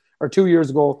year or 2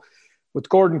 years ago with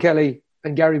Gordon Kelly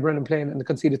and Gary Brennan playing, and they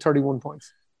conceded 31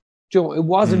 points. It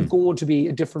wasn't going to be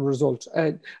a different result.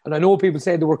 And I know people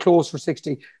say they were close for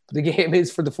 60, but the game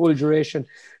is for the full duration.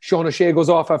 Sean O'Shea goes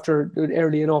off after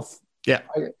early enough. Yeah.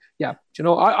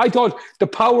 I thought the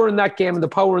power in that game and the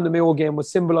power in the Mayo game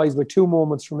was symbolised by 3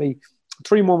 moments for me.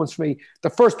 The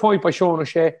first point by Sean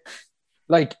O'Shea,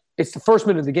 it's the first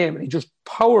minute of the game, and he just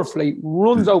powerfully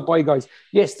runs out by guys.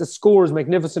 Yes, the score is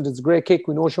magnificent. It's a great kick.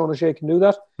 We know Sean O'Shea can do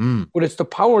that. But it's the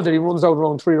power that he runs out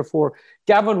around 3 or 4.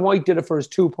 Gavin White did it for his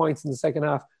 2 points in the second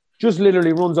half. Just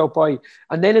literally runs out by.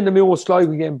 And then in the Mayo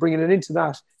Sligo game, bringing it into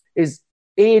that, is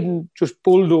Aidan just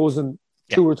bulldozing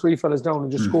 2 or 3 fellas down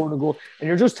and just scoring a goal. And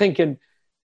you're just thinking,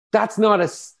 that's not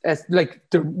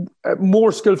the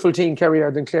more skillful team Kerry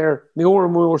are than Clare. Mayo are a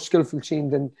more skillful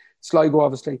team than Sligo,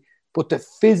 obviously. But the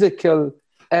physical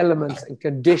elements and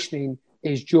conditioning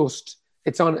is just,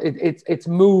 it's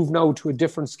moved now to a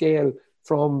different scale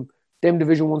from them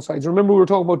Division 1 sides. Remember we were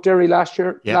talking about Derry last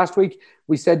week?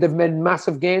 We said they've made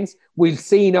massive gains. We'll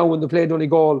see now when they play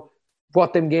Donegal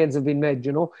what them gains have been made,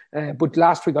 But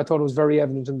last week I thought it was very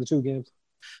evident in the 2 games.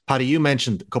 Paddy, you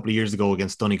mentioned a couple of years ago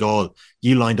against Donegal,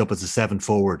 you lined up as a 7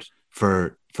 forward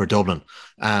for Dublin.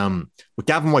 With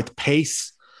Gavin White's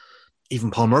pace, even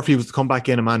Paul Murphy was to come back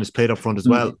in, a man who's played up front as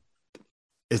well.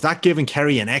 Is that giving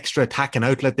Kerry an extra attacking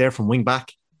outlet there from wing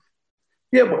back?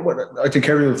 Yeah, but I think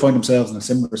Kerry will find themselves in a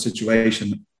similar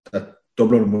situation that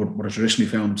Dublin would have traditionally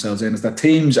found themselves in, is that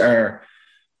teams are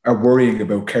worrying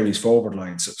about Kerry's forward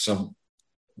lines. So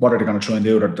what are they going to try and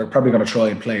do? They're probably going to try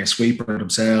and play a sweeper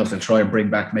themselves. They'll try and bring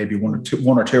back maybe one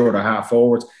or two of the half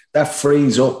forwards. That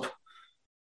frees up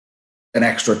an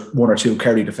extra 1 or 2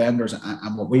 Kerry defenders.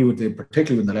 And what we would do,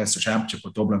 particularly in the Leinster Championship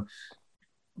with Dublin,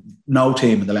 no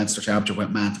team in the Leinster Championship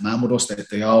went man-to-man with us.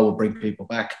 They all would bring people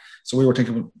back. So we were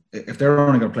thinking, if they're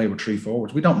only going to play with 3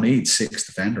 forwards, we don't need 6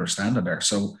 defenders standing there.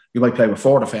 So you might play with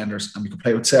 4 defenders and we could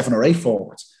play with 7 or 8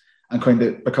 forwards. And kind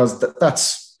of, because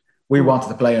that's, we wanted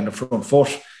to play on the front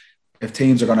foot if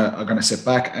teams are going to sit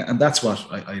back. And that's what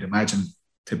I'd imagine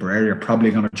Tipperary are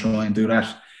probably going to try and do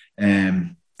that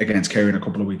against Kerry in a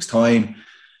couple of weeks' time,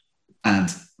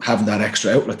 and having that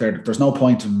extra outlet there. There's no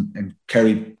point in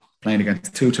Kerry playing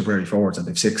against 2 Tipperary forwards and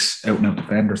they've 6 out-and-out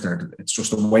defenders there. It's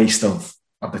just a waste of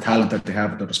the talent that they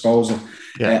have at their disposal.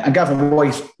 And Gavin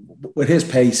White, with his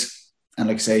pace, and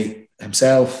like I say,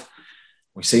 himself,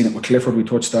 we've seen it with Clifford, we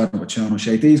touched on it with Sean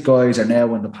O'Shea. These guys are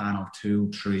now in the panel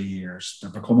 2-3 years.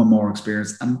 They're becoming more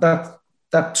experienced, and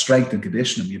that strength and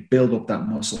conditioning, you build up that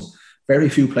muscle. Very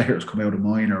few players come out of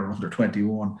minor or under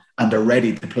 21 and they're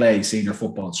ready to play senior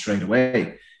football straight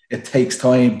away. It takes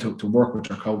time to work with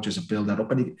your coaches and build that up.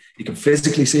 And you can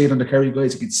physically see it in the Kerry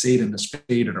guys. You can see it in the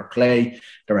speed of their play,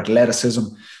 their athleticism.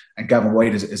 And Gavin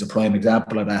White is a prime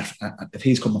example of that. If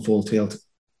he's coming full tilt,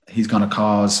 he's going to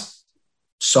cause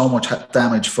so much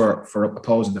damage for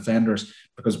opposing defenders,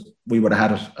 because we would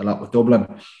have had it a lot with Dublin.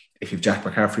 If you've Jack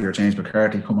McCaffrey or James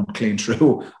McCarthy coming clean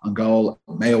through on goal,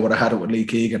 Mayo would have had it with Lee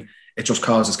Keegan. It just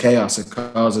causes chaos. It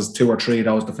causes 2 or 3 of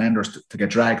those defenders to get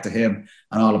dragged to him,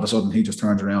 and all of a sudden he just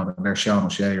turns around and there's Sean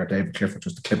O'Shea or David Clifford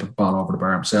just to clip the ball over the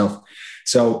bar himself.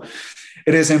 So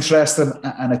it is interesting,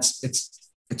 and it's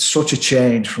such a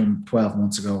change from 12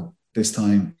 months ago. This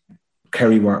time,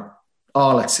 Kerry were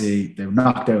all at sea. They were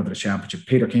knocked out of the championship.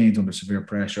 Peter Keane's under severe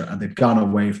pressure, and they'd gone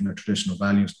away from their traditional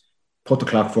values. Put the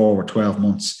clock forward 12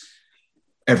 months.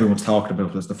 Everyone's talking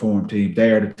about as the form team.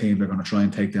 They are the team they're going to try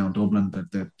and take down Dublin.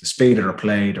 The speed of their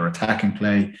play, their attacking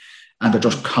play, and they're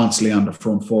just constantly on the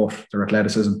front foot, their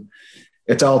athleticism.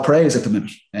 It's all praise at the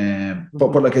minute.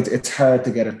 But like it's hard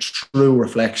to get a true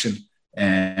reflection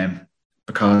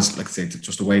because, like I say,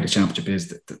 just the way the championship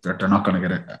is, they're not going to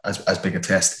get as big a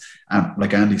test. And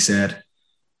like Andy said,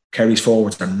 Kerry's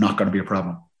forwards are not going to be a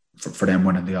problem for them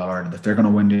winning the All-Ireland. If they're going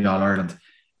to win the All-Ireland,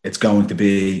 it's going to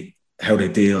be how they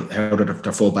deal, how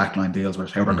their full backline deals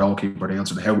with, how their goalkeeper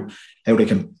deals with, how they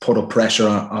can put up pressure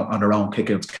on their own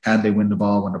kickouts. Can they win the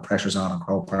ball when the pressure's on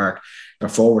Croke Park? Their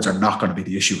forwards are not going to be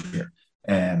the issue here.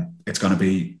 It's going to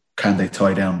be, can they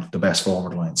tie down the best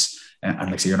forward lines? And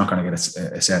like I say, you're not going to get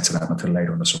a sense of that until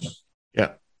later in the summer.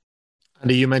 Yeah.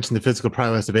 Andy, you mentioned the physical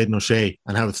prowess of Aidan O'Shea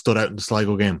and how it stood out in the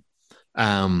Sligo game.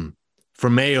 For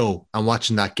Mayo, and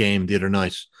watching that game the other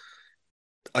night,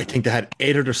 I think they had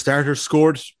 8 of their starters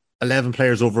scored, 11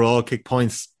 players overall kicked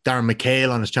points. Darren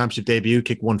McHale on his championship debut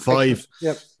kicked 1-5.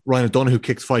 Yep. Ryan O'Donoghue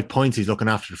kicks 5 points. He's looking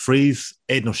after the freeze.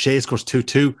 Aidan O'Shea scores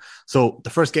 2-2. So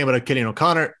the first game without Cillian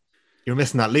O'Connor, you're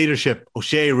missing that leadership.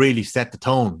 O'Shea really set the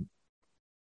tone.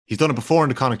 He's done it before in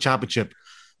the Connacht Championship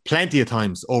plenty of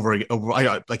times over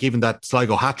like even that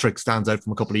Sligo hat-trick stands out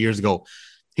from a couple of years ago.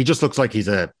 He just looks like he's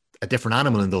a different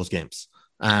animal in those games.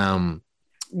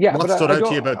 Yeah, what stood out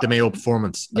to you about the Mayo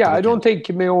performance? Yeah, I don't think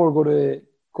Mayo are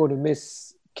going to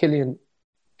miss Killian.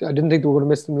 I didn't think they were going to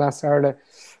miss them last Saturday.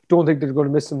 Don't think they're going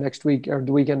to miss them next week or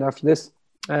the weekend after this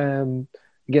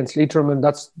against Leitrim. And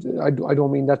that's I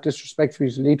don't mean that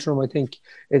disrespectfully to Leitrim. I think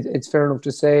it's fair enough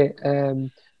to say.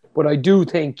 But I do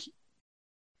think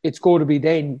it's going to be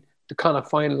then the kind of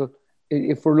final,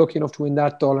 if we're lucky enough to win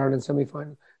that All-Ireland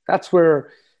semi-final. That's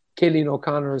where Killian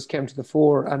O'Connor has come to the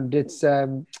fore, and it's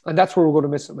and that's where we're going to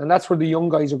miss him, and that's where the young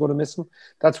guys are going to miss him.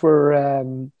 That's where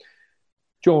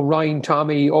Joe, Ryan,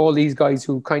 Tommy, all these guys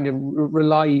who kind of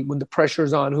rely when the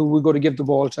pressure's on, who we're going to give the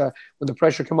ball to. When the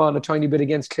pressure came on a tiny bit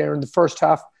against Clare in the first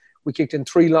half, we kicked in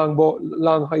 3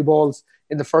 long high balls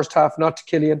in the first half, not to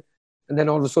Killian, and then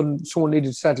all of a sudden someone needed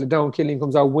to settle it down. Killian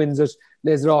comes out, wins it,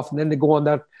 lays it off, and then they go on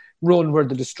that run where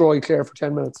they destroy Clare for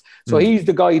 10 minutes. So he's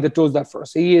the guy that does that for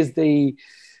us. He is the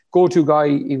go-to guy.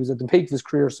 He was at the peak of his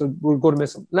career, so we're going to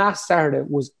miss him. Last Saturday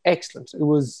was excellent. It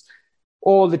was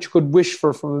all that you could wish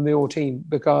for from a Mayo team,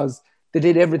 because they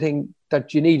did everything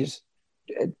that you needed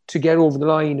to get over the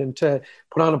line and to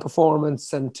put on a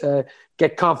performance and to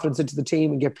get confidence into the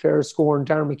team and get players scoring.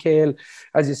 Darren McHale,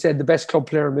 as you said, the best club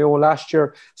player in Mayo last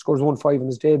year, scores 1-5 in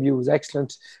his debut, was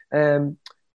excellent.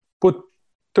 But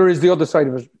there is the other side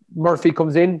of it. Murphy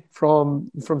comes in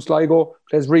from Sligo,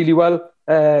 plays really well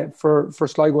for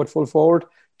Sligo at full forward.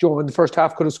 Joe in the first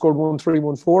half could have scored 1-3,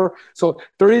 1-4. So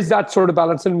there is that sort of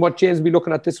balance. And what James will be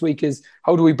looking at this week is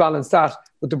how do we balance that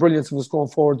with the brilliance of us going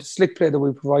forward, the slick play that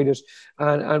we provided,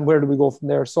 and where do we go from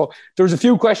there? So there's a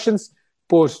few questions,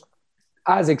 but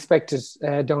as expected,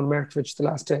 down Markovic the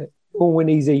last day, won't win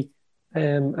easy,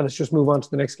 and let's just move on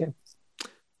to the next game.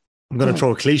 I'm going to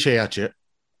throw a cliche at you.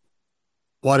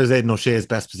 What is Aidan O'Shea's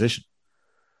best position?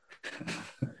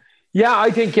 Yeah,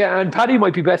 I think, and Paddy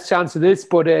might be best chance of this,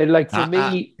 but for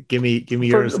me, give me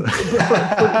yours.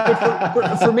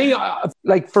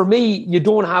 For me, you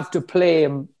don't have to play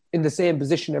him in the same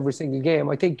position every single game.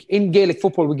 I think in Gaelic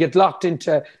football we get locked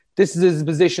into this is his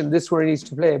position, this is where he needs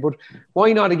to play. But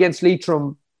why not against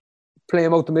Leitrim play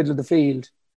him out the middle of the field?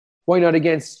 Why not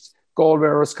against Galway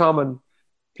or Roscommon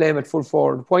play him at full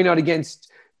forward? Why not against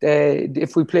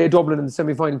if we play Dublin in the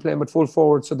semi-final, play him at full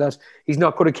forward so that he's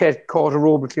not going to get caught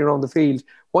aerobically around the field?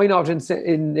 Why not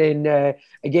in a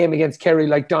game against Kerry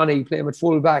like Donny, play him at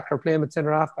full back or play him at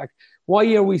centre half back?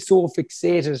 Why are we so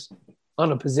fixated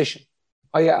on a position?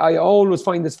 I always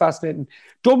find this fascinating.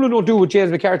 Dublin don't do with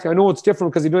James McCarthy. I know it's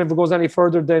different because he never goes any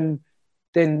further than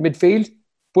midfield,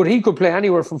 but he could play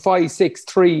anywhere from 5, 6,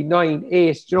 3, 9,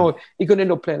 8. You know, he could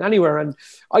end up playing anywhere. And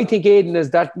I think Aidan has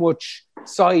that much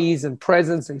size and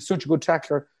presence, and he's such a good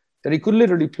tackler that he could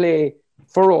literally play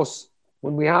for us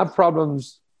when we have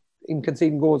problems in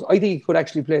conceding goals. I think he could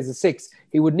actually play as a 6.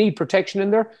 He would need protection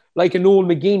in there, like a Noel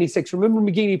McGeeney 6. Remember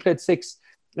McGeeney played 6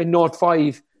 in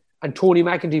 0-5, and Tony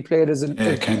McEntee played as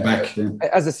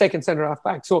a second centre half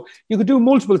back. So you could do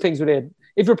multiple things with Aidan.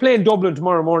 If you're playing Dublin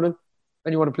tomorrow morning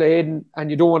and you want to play Aidan and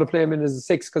you don't want to play him in as a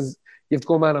 6 because you have to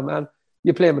go man on man,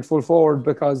 you play him at full forward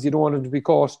because you don't want him to be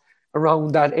caught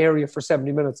around that area for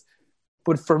 70 minutes.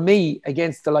 But for me,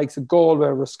 against the likes of Galway,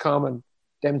 Roscommon,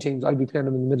 them teams, I'd be playing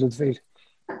them in the middle of the field.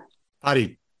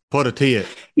 Paddy, put it to you.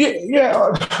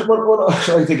 Yeah. Well,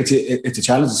 I think it's a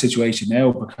challenging situation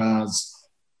now, because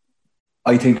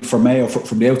I think for Mayo,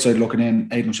 from the outside looking in,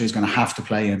 Aidan O'Shea is going to have to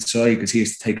play inside because he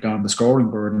has to take on the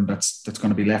scoring burden that's going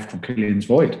to be left from Killian's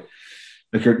void.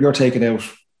 Like you're taking out,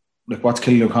 like what's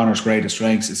Killian O'Connor's greatest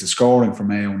strengths is the scoring for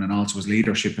Mayo and also his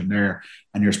leadership in there.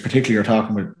 And you're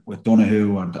talking with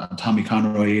Donoghue and Tommy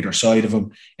Conroy either side of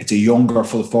him. It's a younger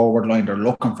full forward line. They're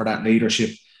looking for that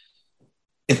leadership.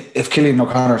 If Killian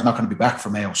O'Connor is not going to be back for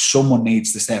Mayo, someone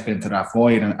needs to step into that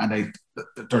void, and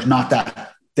there's not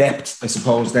that depth, I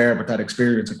suppose, there, but that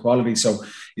experience and quality. So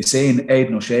you're seeing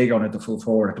Aidan O'Shea going into full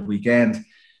forward at the weekend.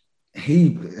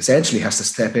 He essentially has to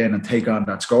step in and take on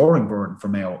that scoring burden for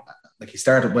Mayo. Like, he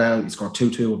started well, he scored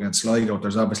 2-2 against Sligo.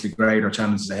 There's obviously greater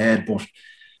challenges ahead, but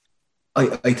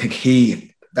I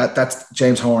think that's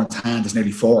James Horan's hand is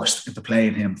nearly forced into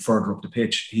playing him further up the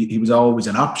pitch. He was always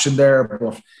an option there,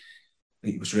 but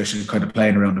he was traditionally kind of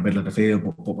playing around the middle of the field.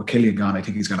 But with Killian gone, I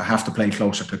think he's going to have to play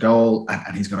closer to goal,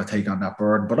 and he's going to take on that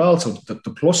burden. But also the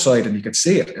plus side, and you can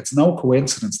see it, it's no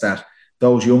coincidence that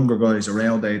those younger guys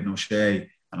around Aidan O'Shea,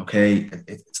 and okay,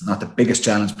 it's not the biggest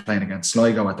challenge playing against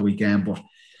Sligo at the weekend, but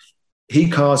he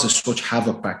causes such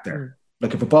havoc back there.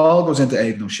 Like, if a ball goes into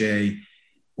Aidan O'Shea,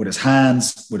 with his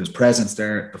hands, with his presence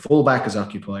there, the fullback is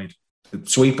occupied, the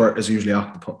sweeper is usually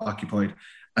occupied,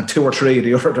 and 2 or 3 of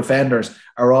the other defenders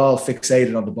are all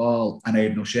fixated on the ball and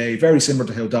Aidan O'Shea, very similar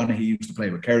to how Donaghy used to play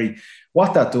with Kerry.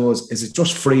 What that does is it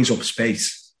just frees up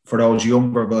space for those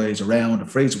younger guys around. It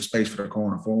frees up space for their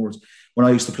corner forwards. When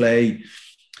I used to play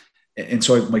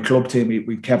inside my club team,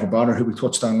 we Kevin Bonner, who we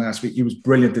touched on last week, he was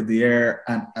brilliant in the air,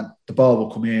 and the ball will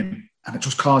come in and it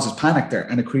just causes panic there,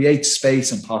 and it creates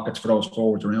space and pockets for those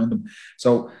forwards around them.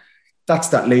 So that's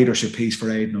that leadership piece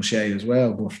for Aidan O'Shea as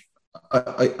well. But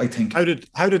I think...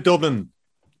 How did Dublin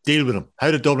deal with him? How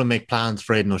did Dublin make plans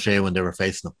for Aidan O'Shea when they were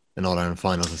facing him in All-Ireland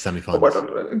finals and semi-finals?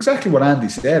 Well, exactly what Andy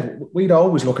said. We'd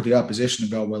always look at the opposition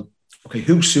and go, well, okay,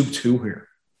 who suits who here?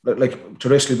 Like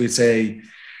traditionally we'd say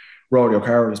Rory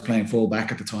O'Carroll was playing full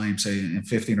back at the time, say in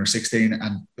 15 or 16.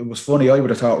 And it was funny, I would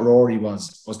have thought Rory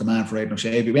was the man for Aidan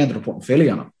O'Shea, but we ended up putting Philly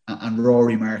on him. And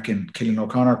Rory marking Cillian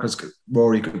O'Connor, because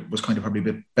Rory was kind of probably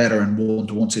a bit better in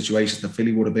one-to-one situations than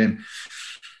Philly would have been.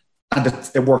 And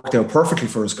it worked out perfectly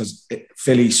for us because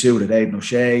Philly suited Aidan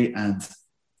O'Shea, and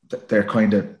they're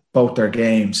kind of both their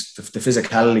games. The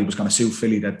physicality was going to suit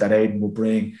Philly that Aidan would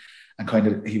bring, and kind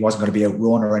of he wasn't going to be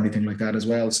outrun or anything like that as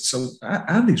well. So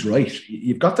Andy's right.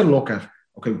 You've got to look at,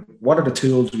 okay, what are the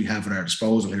tools we have at our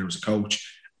disposal here as a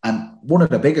coach? And one of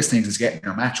the biggest things is getting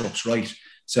your matchups right.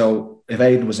 So if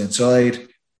Aidan was inside,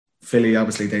 Philly,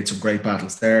 obviously they had some great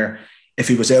battles there. If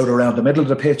he was out around the middle of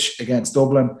the pitch against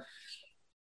Dublin,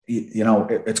 you know,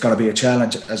 it's going to be a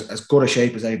challenge. As good a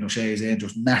shape as Aidan O'Shea is in,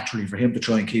 just naturally for him to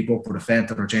try and keep up with a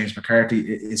Fenton or James McCarthy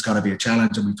is going to be a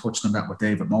challenge. And we touched on that with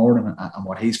David Moran and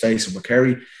what he's facing with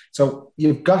Kerry. So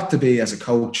you've got to be, as a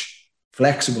coach,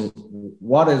 flexible.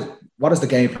 What is the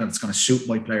game plan that's going to suit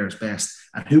my players best,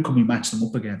 and who can we match them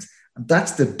up against? And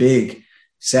that's the big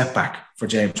setback for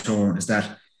James Horan, is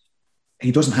that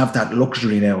he doesn't have that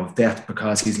luxury now of depth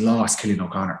because he's lost Cillian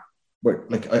O'Connor. Where,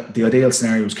 like, the ideal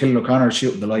scenario is Cillian O'Connor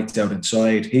shooting the lights out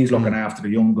inside. He's looking after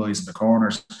the young guys in the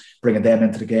corners, bringing them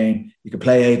into the game. You can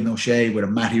play Aidan O'Shea with a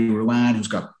Matthew Ruan, who's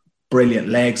got brilliant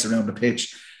legs around the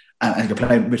pitch, and you can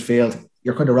play midfield.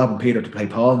 You're kind of robbing Peter to play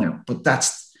Paul now. But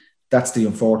that's the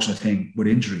unfortunate thing with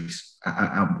injuries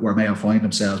and where Mayo find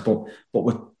themselves. But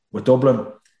with Dublin,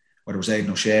 whether it was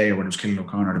Aidan O'Shea or whether it was Cillian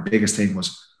O'Connor, the biggest thing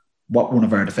was what one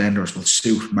of our defenders will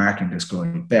suit marking this guy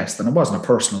best. And it wasn't a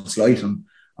personal slight on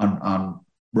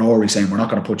Rory saying we're not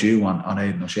going to put you on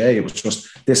Aidan O'Shea. It was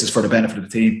just, this is for the benefit of the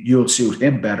team. You'll suit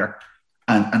him better.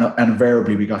 And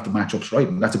invariably we got the matchups right.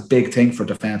 And that's a big thing for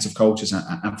defensive coaches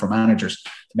and for managers to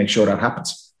make sure that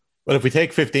happens. Well, if we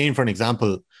take 15 for an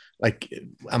example, like,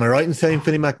 am I right in saying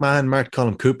Finney McMahon marked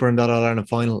Colin Cooper in that All-Ireland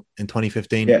final in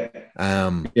 2015? Yeah.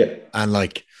 And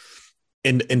like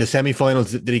in the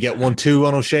semi-finals, did he get 1-2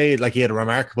 on O'Shea? Like, he had a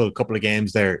remarkable couple of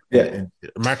games there. Yeah.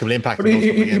 Remarkable impact. But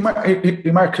he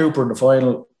marked Cooper in the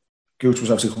final. Gooch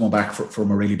was obviously coming back from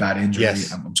a really bad injury,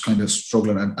 and was kind of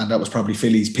struggling, and that was probably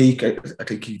Philly's peak. I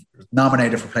think he was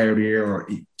nominated for Player of the Year, or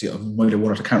he might have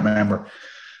won it, I can't remember.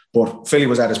 But Philly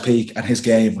was at his peak, and his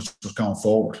game was just going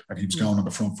forward, and he was going on the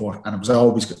front foot, and it was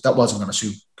always, that wasn't going to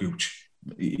suit Gooch.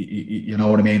 You know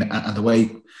what I mean? And the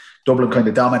way Dublin kind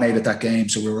of dominated that game,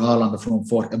 so we were all on the front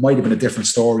foot. It might have been a different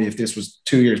story if this was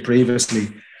 2 years previously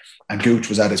and Gooch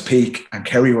was at his peak and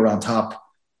Kerry were on top,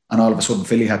 and all of a sudden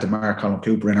Philly had to mark Colin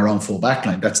Cooper in our own full back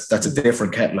line. That's a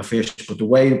different kettle of fish. But the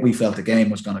way we felt the game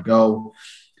was going to go,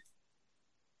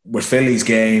 with Philly's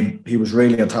game, he was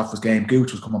really on top of his game.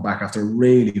 Gooch was coming back after a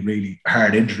really, really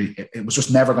hard injury. It was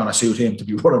just never going to suit him to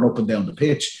be running up and down the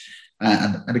pitch.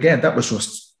 And again, that was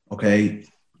just, okay,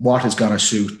 what is going to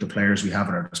suit the players we have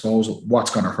at our disposal?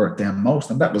 What's going to hurt them most?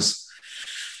 And that's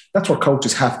what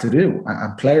coaches have to do.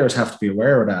 And players have to be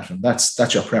aware of that. And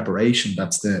that's your preparation.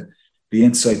 That's the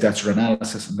insight, that's your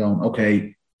analysis, and going,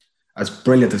 okay, as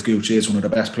brilliant as Gooch is, one of the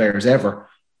best players ever,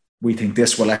 we think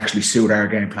this will actually suit our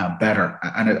game plan better.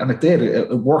 And it did. It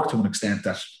worked to an extent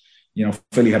that, you know,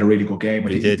 Philly had a really good game.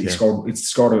 But he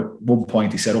scored at 1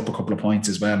 point. He set up a couple of points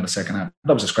as well in the second half.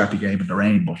 That was a scrappy game in the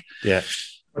rain. But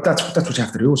that's what you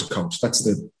have to do as a coach.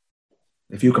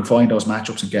 If you can find those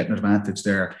matchups and get an advantage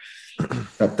there,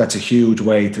 that's a huge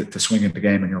way to swing in the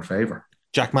game in your favour.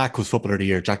 Jack Mack was Footballer of the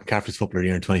Year. Jack McCaffrey's Footballer of the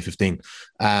Year in 2015.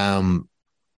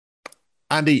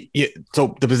 Andy,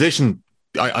 so the position,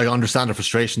 I understand the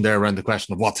frustration there around the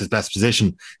question of what's his best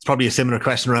position. It's probably a similar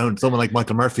question around someone like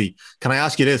Michael Murphy. Can I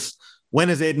ask you this? When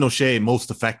is Aidan O'Shea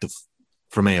most effective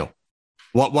for Mayo?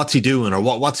 What's he doing, or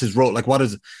what's his role? Like, what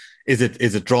is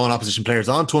it drawing opposition players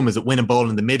onto him? Is it winning ball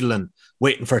in the middle and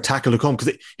waiting for a tackle to come?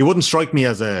 Because he wouldn't strike me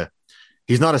as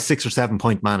he's not a 6 or 7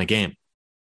 point man a game.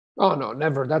 Oh no,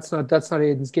 never. That's not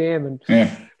Aidan's game.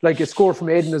 And like, a score from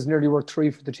Aidan is nearly worth 3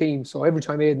 for the team. So every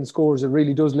time Aidan scores, it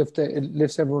really does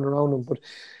lifts everyone around him. But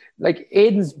like,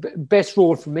 Aidan's best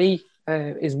role for me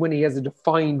is when he has a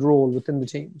defined role within the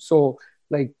team. So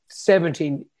like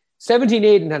 17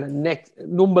 17-18 had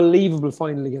an unbelievable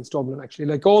final against Dublin, actually.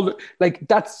 Like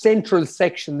that central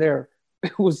section there,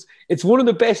 it's one of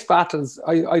the best battles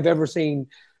I've ever seen.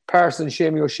 Parsons,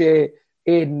 Shamie O'Shea,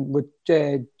 Aidan with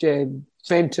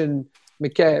Fenton,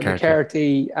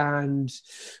 McCarthy, and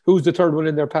who's the third one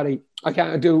in there, Paddy? I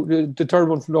can't do the third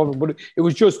one from Dublin, but it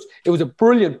was a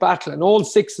brilliant battle, and all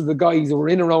 6 of the guys that were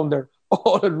in around there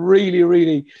all had really,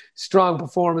 really strong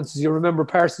performances. You remember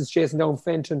Parsons chasing down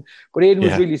Fenton, but Aidan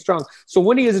was really strong. So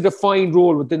when he has a defined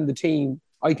role within the team,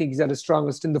 I think he's at his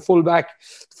strongest in the fullback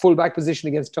position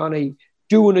against Donaghy,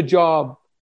 doing a job,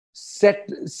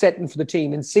 setting for the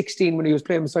team. In 16, when he was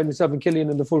playing beside myself and Killian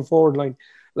in the full forward line,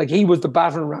 like he was the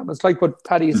battering ram. It's like what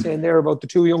Paddy is saying there about the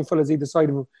 2 young fellas either side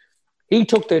of him. He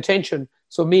took the attention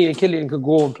so me and Killian could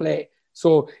go and play.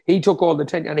 So he took all the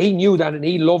attention, and he knew that, and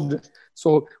he loved it.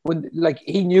 So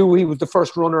he knew he was the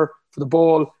first runner for the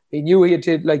ball. He knew he had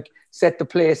to set the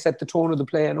play, set the tone of the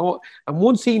play, and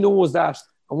once he knows that,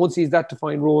 and once he's that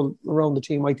defined role around the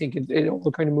team, I think it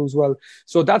all kind of moves well.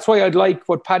 So that's why I'd like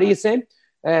what Paddy is saying.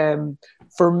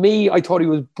 For me, I thought he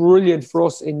was brilliant for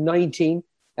us in 19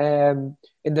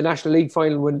 in the National League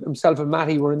final when himself and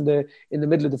Matty were in the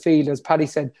middle of the field. As Paddy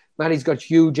said, Matty's got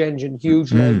huge engine,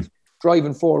 huge legs,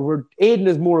 driving forward. Aidan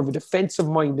is more of a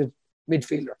defensive-minded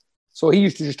midfielder. So he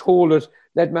used to just hold it,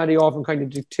 let Matty off, and kind of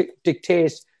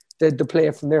dictate the play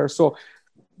from there. So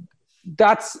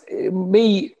that's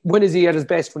me. When is he at his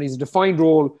best? When he's a defined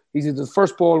role, he's either the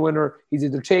first ball winner, he's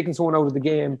either taking someone out of the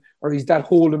game, or he's that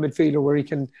holding midfielder where he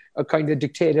can kind of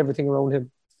dictate everything around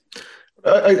him.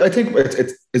 I think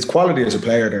it's his quality as a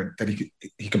player that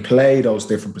he can play those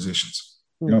different positions.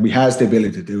 You know, he has the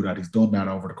ability to do that. He's done that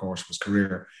over the course of his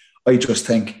career. I just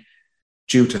think,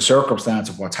 due to circumstance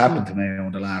of what's happened to Mayo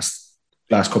in the last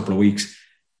couple of weeks,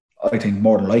 I think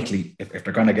more than likely, if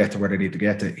they're going to get to where they need to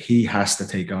get to, he has to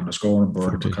take on the scoring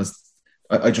burden, because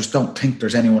I just don't think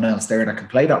there's anyone else there that can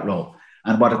play that role.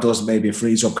 And what it does, maybe it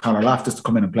frees up Conor Loftus to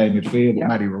come in and play midfield with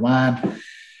Matty Rowan.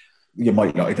 You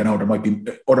might, I don't know, there might be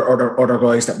other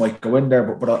guys that might go in there,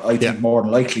 but I think more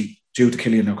than likely, due to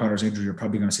Killian O'Connor's injury, you're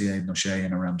probably going to see Aidan O'Shea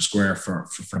in around the square for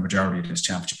the majority of this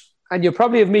championship. And you'll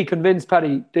probably have me convinced,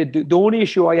 Paddy, the only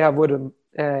issue I have with him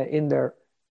in there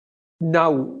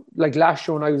now, like last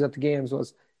year when I was at the games,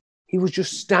 was he was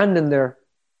just standing there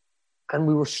and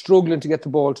we were struggling to get the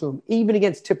ball to him. Even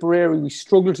against Tipperary, we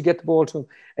struggled to get the ball to him.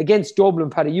 Against Dublin,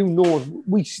 Paddy, you know,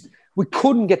 we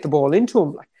couldn't get the ball into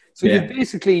him. So you're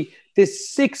basically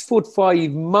this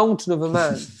 6'5" mountain of a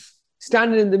man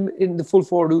standing in the full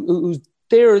forward who's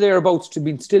there or thereabouts to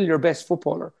be still your best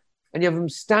footballer. And you have him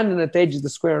standing at the edge of the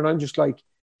square, and I'm just like,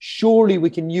 surely we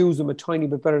can use him a tiny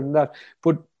bit better than that.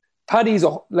 But Paddy's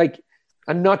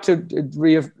and not to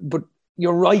but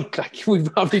you're right, like we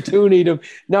probably do need him.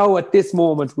 Now at this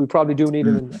moment, we probably do need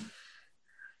him.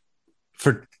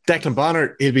 For Declan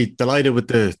Bonner, he'll be delighted with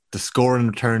the scoring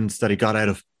returns that he got out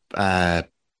of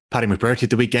Paddy McBurty at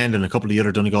the weekend, and a couple of the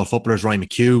other Donegal footballers. Ryan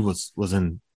McHugh was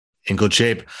in good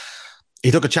shape.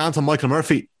 He took a chance on Michael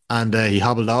Murphy, and he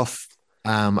hobbled off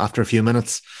after a few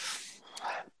minutes.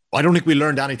 I don't think we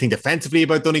learned anything defensively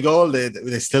about Donegal.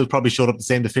 They still probably showed up the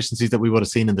same deficiencies that we would have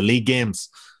seen in the league games.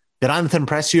 Did anything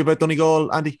impress you about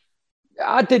Donegal, Andy?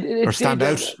 I did. Or stand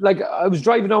out? Like, I was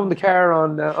driving down the car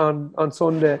on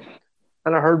Sunday,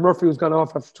 and I heard Murphy was gone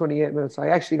off after 28 minutes. I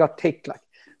actually got ticked. Like,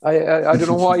 I don't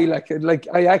know why. Like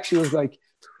I actually was like,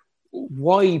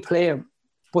 why play him?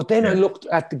 But then I looked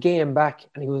at the game back,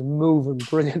 and he was moving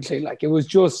brilliantly. Like, it was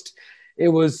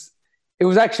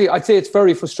actually, I'd say it's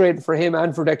very frustrating for him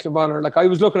and for Declan Bonner. Like, I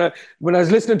was looking at, when I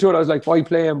was listening to it, I was like, why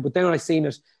play him? But then when I seen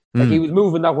it, like, he was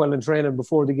moving that well in training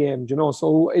before the game, you know?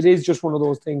 So it is just one of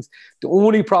those things. The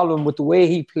only problem with the way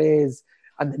he plays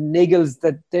and the niggles,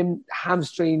 that them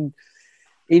hamstring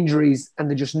injuries, and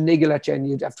they just niggle at you, and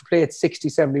you'd have to play at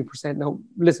 60-70%. Now,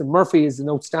 listen, Murphy is an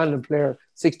outstanding player,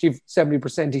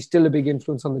 60-70%. He's still a big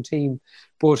influence on the team.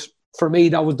 But for me,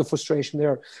 that was the frustration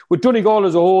there. With Donegal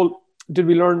as a whole, did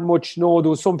we learn much? No. There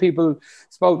was some people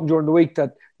spouting during the week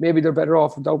that maybe they're better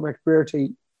off without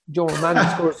McBurty. Joe, a man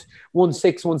that scores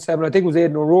 1-6, 1-7. I think it was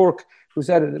Aidan O'Rourke who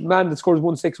said it. A man that scores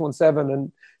 1-6, 1-7,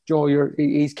 and Joe,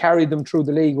 he's carried them through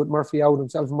the league with Murphy out,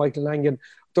 himself and Michael Langan.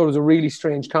 I thought it was a really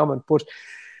strange comment, but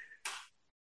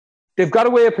they've got a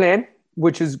way of playing,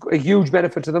 which is a huge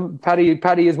benefit to them.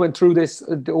 Paddy has went through this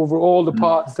over all the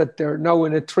pods, that they're now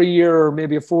in a 3-year or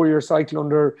maybe a 4-year cycle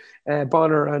under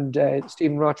Bonner and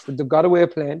Stephen Rochford. They've got a way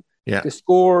of playing. Yeah. They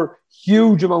score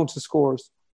huge amounts of scores,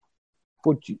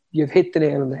 but you've hit the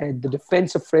nail on the head. The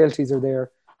defensive frailties are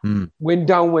there. When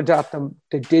down went at them,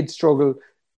 they did struggle.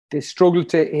 They struggled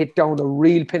to hit down the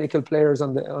real pinnacle players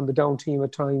on the down team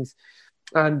at times.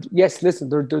 And yes, listen,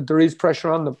 there is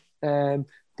pressure on them.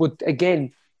 But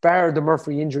again, bar the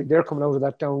Murphy injury, they're coming out of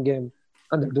that down game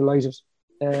and they're delighted.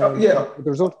 The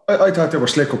result. I thought they were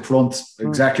slick up front.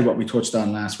 Exactly what we touched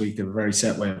on last week. They were very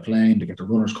set way of playing. They get the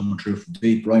runners coming through from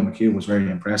deep. Ryan McHugh was very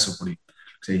impressive, but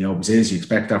he always is. You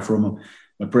expect that from him.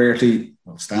 McBrearty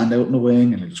will stand out in the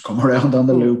wing and he'll just come around on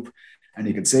the loop. And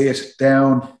you can see it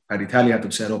down. Paddy Tally had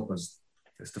them set up as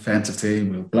this defensive team.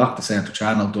 We'll block the centre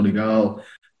channel. Donegal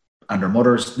and their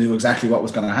mothers knew exactly what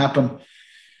was going to happen.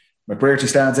 McBrearty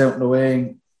stands out in the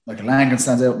wing. Michael Langan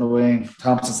stands out in the wing,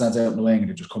 Thompson stands out in the wing, and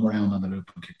they just come around on the loop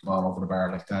and kick the ball over the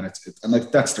bar like that. And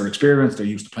like that's their experience. They're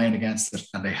used to playing against it,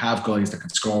 and they have guys that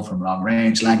can score from long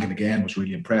range. Langan again was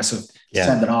really impressive.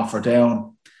 Sending off or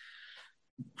down.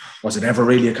 Was it ever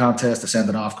really a contest? The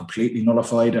sending off completely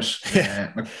nullified it.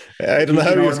 I don't know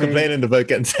how he was complaining about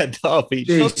getting sent off. He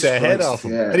took the head off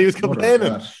him, and he was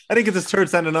complaining. I think it's his third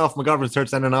sending off. McGovern's third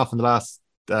sending off in the last.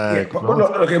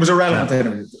 Look, it was irrelevant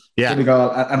anyway.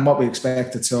 And what we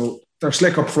expected. So they're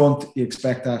slick up front. You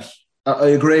expect that. I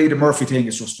agree. The Murphy thing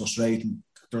is just frustrating.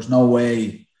 There's no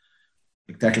way.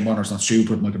 Like Declan Bonner's not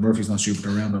stupid. Michael Murphy's not stupid.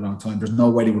 Around a long time. There's no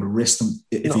way they would have risked him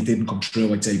if he didn't come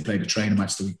through. I'd say he played a training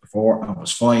match the week before and it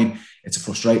was fine. It's a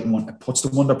frustrating one. It puts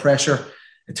them under pressure.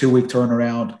 A 2-week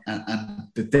turnaround, and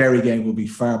the Derry game will be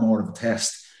far more of a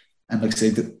test. And like I say,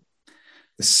 the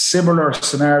similar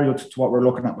scenario to what we're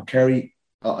looking at with Kerry.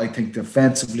 I think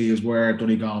defensively is where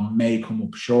Donegal may come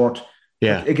up short.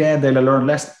 Yeah. But again, they'll learn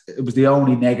less. It was the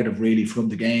only negative really from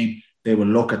the game. They will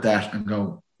look at that and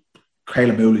go,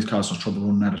 Caelan Mooley's caused us trouble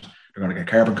running at it. They're going to get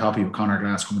carbon copy with Conor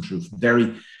Glass coming through from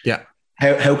Derry. Yeah.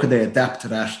 How can they adapt to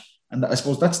that? And I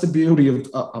suppose that's the beauty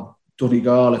of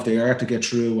Donegal. If they are to get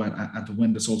through and to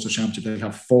win the Ulster Championship, they'll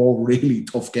have 4 really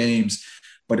tough games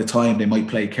by the time they might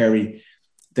play Kerry.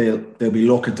 They'll be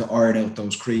looking to iron out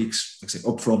those creaks. Like I say,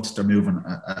 up front, they're moving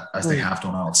as they have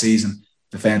done all season.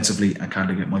 Defensively, and can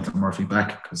they get Michael Murphy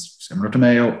back? Because similar to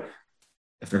Mayo,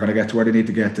 if they're going to get to where they need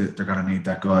to get to, they're going to need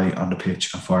that guy on the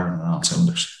pitch and firing on all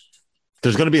cylinders.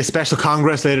 There's going to be a special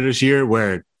congress later this year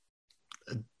where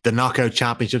the knockout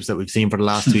championships that we've seen for the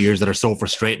last 2 years that are so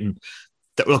frustrating,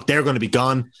 that look, they're going to be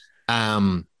gone.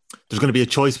 There's going to be a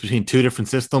choice between 2 different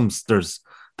systems. There's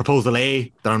Proposal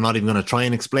A that I'm not even going to try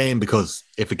and explain because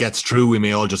if it gets through, we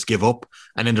may all just give up.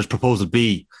 And then there's Proposal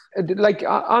B. Like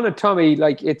on it, Tommy,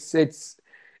 like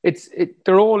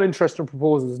they're all interesting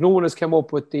proposals. No one has come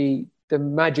up with the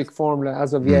magic formula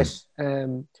as of yet.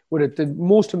 With it, the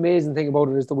most amazing thing about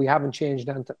it is that we haven't changed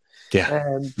anything.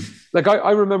 Yeah. Like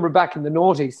I remember back in the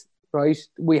noughties, right?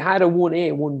 We had a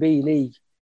 1A, 1B league.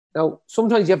 Now,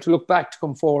 sometimes you have to look back to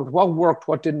come forward. What worked,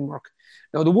 what didn't work.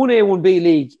 Now, the 1A, 1B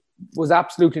league was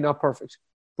absolutely not perfect.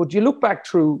 But you look back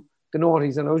through the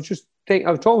noughties, and I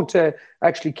was talking to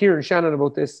actually Kieran Shannon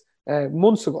about this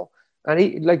months ago, and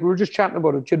we were just chatting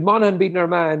about it. You had Monaghan beating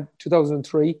Armagh in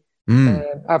 2003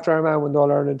 after Armagh won the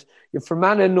All-Ireland. You have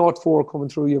Fermanagh in 04 coming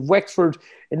through. You have Wexford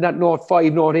in that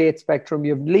 05, 08 spectrum.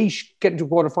 You have Laois getting to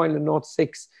quarter-final in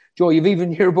 06. Joe, you've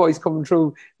even your boys coming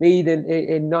through Meath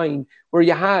in 9, where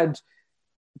you had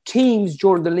teams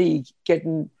during the league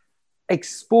getting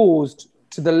exposed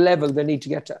to the level they need to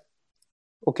get to.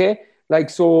 Okay?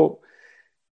 So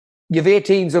you have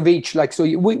 18s of each.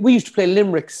 We used to play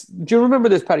Limericks. Do you remember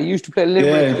this, Paddy? You used to play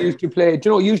Limericks.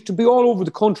 Yeah. You used to be all over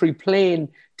the country playing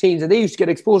teams, and they used to get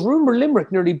exposed. Remember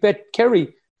Limerick nearly bet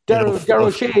Kerry, Aidan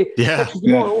O'Shea,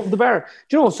 over the bar.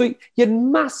 So you had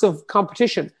massive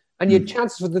competition, and you had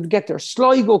chances for them to get there.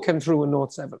 Sligo came through in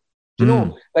 07.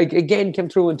 Again came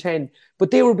through in 10.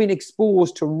 But they were being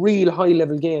exposed to real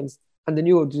high-level games, and they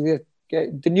knew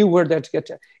where they're to get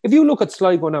to. If you look at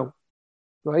Sligo now,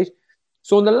 right?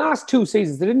 So in the last 2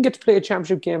 seasons, they didn't get to play a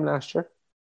championship game last year,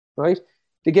 right?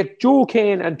 They get Joe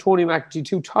Kane and Tony McAtee,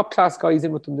 2 top-class guys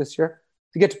in with them this year.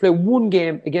 They get to play 1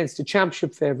 game against a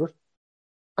championship favourite,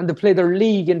 and they play their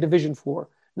league in Division 4.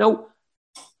 Now,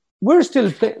 we're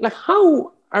still playing.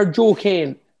 How are Joe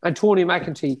Kane and Tony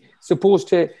McAtee supposed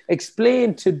to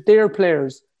explain to their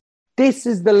players, this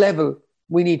is the level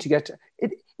we need to get to?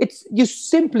 You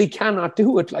simply cannot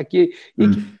do it.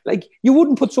 You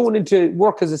wouldn't put someone into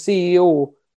work as a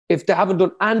CEO if they haven't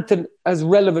done anything as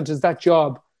relevant as that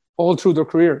job all through their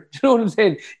career. Do you know what I'm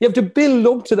saying? You have to build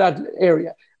up to that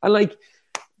area. And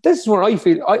this is where I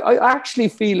feel. I actually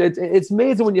feel it's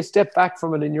amazing when you step back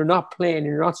from it and you're not playing and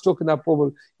you're not stuck in that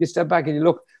bubble. You step back and you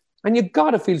look, and you've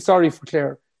got to feel sorry for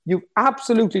Clare. You've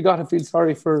absolutely got to feel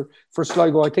sorry for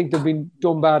Sligo. I think they've been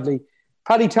done badly.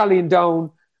 Paddy tallying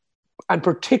down, and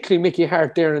particularly Mickey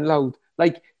Hart there in Louth.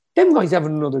 Them guys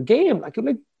having another game.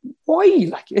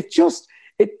 Why?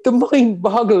 the mind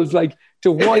boggles like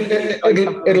to what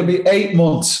it'll be 8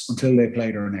 months until they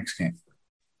play their next game.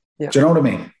 Yeah. Do you know what I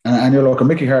mean? And you're looking,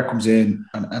 Mickey Hart comes in,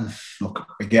 and look,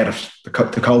 I get it. The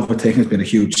COVID thing has been a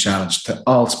huge challenge to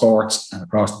all sports and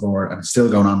across the board, and it's still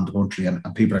going on in the country, and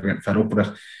people are getting fed up with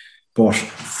it. But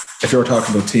if you're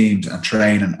talking about teams and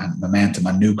training and momentum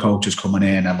and new coaches coming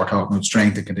in, and we're talking about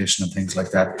strength and conditioning and things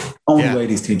like that, the only way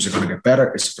these teams are going to get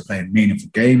better is if they're playing meaningful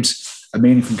games. A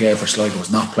meaningful game for Sligo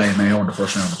was not playing Mayo in the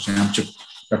first round of the championship.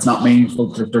 That's not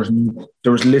meaningful.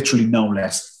 There was literally no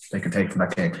less they can take from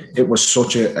that game. It was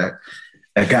such a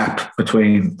gap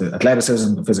between the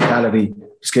athleticism, the physicality,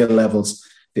 skill levels.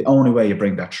 The only way you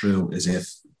bring that through is if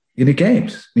you need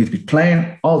games. You need to be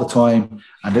playing all the time.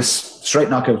 And this straight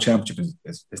knockout championship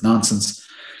is nonsense.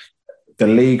 The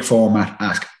league format,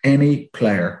 ask any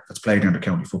player that's played under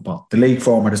county football. The league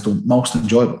format is the most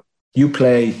enjoyable. You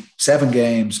play 7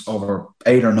 games over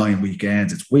 8 or 9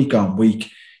 weekends. It's week on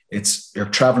week. You're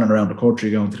traveling around the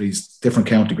country, going to these different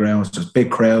county grounds. There's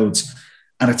big crowds,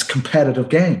 and it's competitive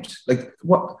games. Like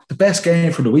the best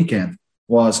game for the weekend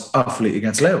was Offaly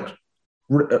against Louth.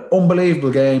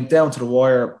 Unbelievable game, down to the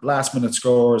wire, last minute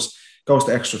scores, goes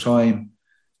to extra time.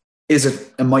 It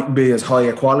mightn't be as high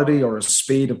a quality or as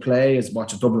speed of play as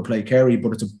watching Dublin play Kerry,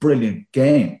 but it's a brilliant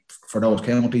game for those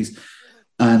counties.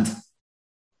 And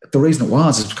the reason it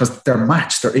was is because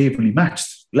they're evenly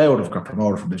matched. Louth have got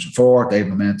promoted from Division 4, they have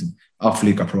momentum.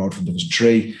 Offaly got promoted from Division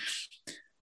 3.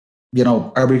 You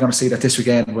know, are we going to see that this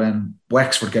weekend when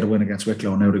Wexford get a win against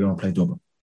Wicklow and now they're going to play Dublin?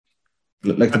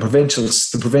 Like the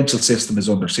provincial system is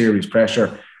under serious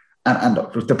pressure, and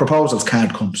the proposals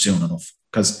can't come soon enough,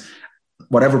 because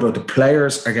whatever about the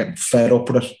players are getting fed up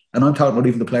with it. And I'm talking about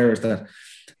even the players that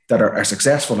are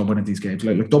successful in winning these games.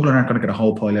 Like Dublin aren't going to get a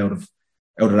whole pile out of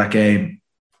that game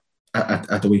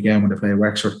at the weekend when they play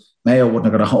Wexford. Mayo wouldn't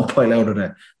have got a whole pile out of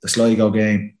the Sligo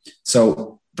game.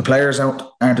 So the players aren't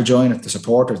enjoying it. The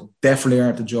supporters definitely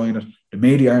aren't enjoying it. The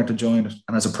media aren't enjoying it.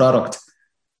 And as a product,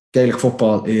 Gaelic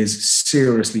football is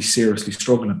seriously, seriously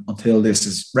struggling until this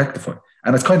is rectified.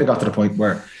 And it's kind of got to the point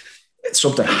where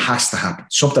something has to happen.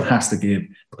 Something has to give,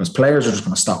 because players are just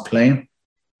going to stop playing.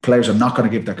 Players are not going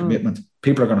to give their commitment.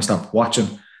 People are going to stop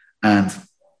watching. And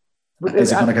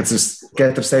is it going to get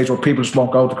to the stage where people just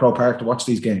won't go to Croke Park to watch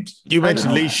these games? You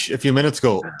mentioned Laois a few minutes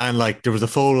ago, and like there was a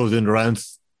photo in the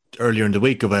rounds earlier in the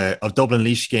week of Dublin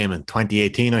Laois game in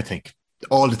 2018, I think.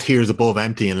 All the tiers above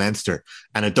empty in Leinster,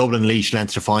 and a Dublin Laois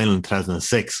Leinster final in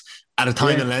 2006 at a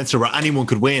time in Leinster where anyone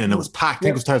could win, and it was packed. I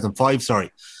think it was 2005, sorry.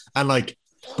 And like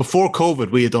before COVID,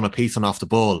 we had done a piece on Off the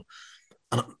Ball.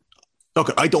 And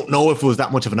look, I don't know if it was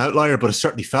that much of an outlier, but it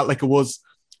certainly felt like it was.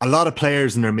 A lot of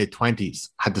players in their mid-20s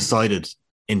had decided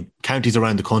in counties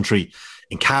around the country.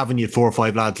 In Cavan, you had 4 or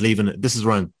 5 lads leaving. This is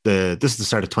the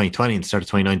start of 2020 and the start of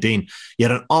 2019. You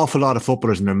had an awful lot of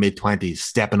footballers in their mid-20s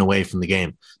stepping away from the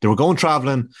game. They were going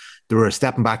travelling. They were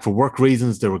stepping back for work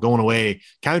reasons. They were going away.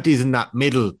 Counties in that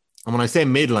middle, and when I say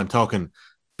middle, I'm talking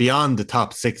beyond the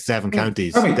top 6, 7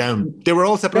 counties down. They were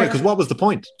all stepping away, because what was the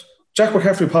point? Jack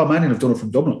McCaffrey and Paul Manning have done it from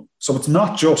Dublin. So it's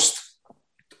not just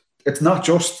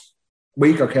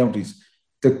weaker counties.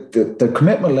 The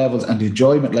commitment levels and the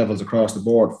enjoyment levels across the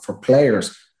board for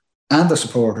players and the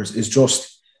supporters is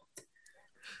just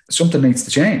something needs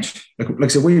to change. Like I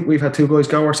said, we've had 2 guys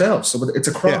go ourselves. So it's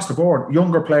across the board.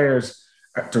 Younger players,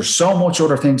 there's so much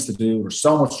other things to do. There's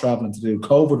so much travelling to do.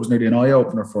 COVID was nearly an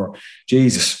eye-opener for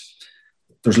Jesus.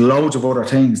 There's loads of other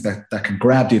things that can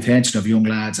grab the attention of young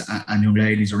lads and young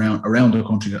ladies around the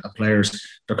country, and players.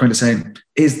 They're kind of saying,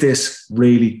 is this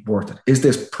really worth it? Is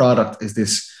this product, is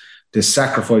this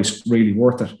sacrifice really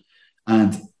worth it?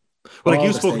 And well, like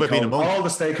you spoke about being a monk. All the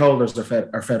stakeholders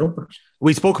are fed up with it.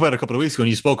 We spoke about it a couple of weeks ago, and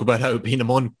you spoke about how being a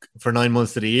monk for 9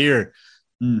 months of the year.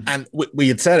 And we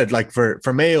had said it, like for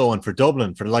Mayo and for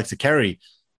Dublin, for the likes of Kerry,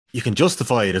 you can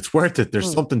justify it. It's worth it.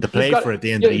 There's something to play for at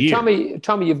the end of the year.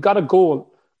 Tommy, you've got a goal.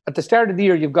 At the start of the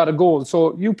year, you've got a goal.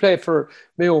 So you play for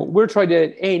Mayo. We're trying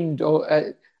to end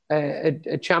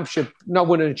a championship, not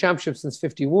winning a championship since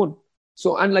 51.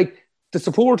 So, and like the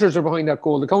supporters are behind that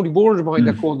goal. The county board are behind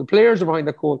that goal. The players are behind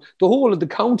that goal. The whole of the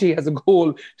county has a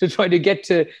goal to try to get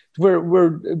to where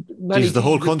many. The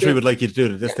whole country would like you to do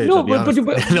it at this stage. No, but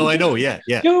no, I know. Yeah.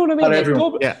 You know what I mean? Like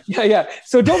Dublin, yeah.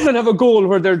 So Dublin have a goal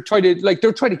where they're trying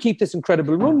to keep this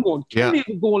incredible run going. Kerry have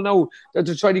a goal now that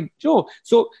they're trying to.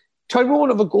 So Tyrone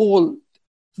have a goal.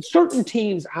 Certain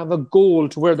teams have a goal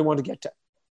to where they want to get to.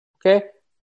 Okay,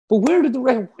 but what do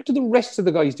the rest of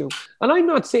the guys do? And I'm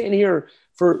not sitting here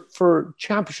for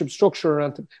championship structure or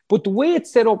anything, but the way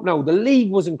it's set up now, the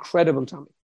league was incredible, Tommy.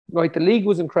 Right, the league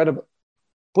was incredible.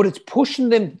 but it's pushing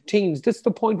them teams. This is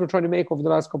the point we're trying to make over the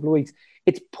last couple of weeks.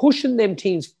 It's pushing them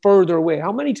teams further away.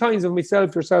 How many times have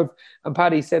myself, yourself, and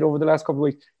Paddy said over the last couple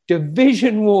of weeks,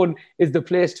 Division 1 is the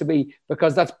place to be,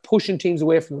 because that's pushing teams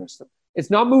away from the rest of them. It's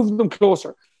not moving them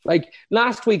closer. Like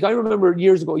last week, I remember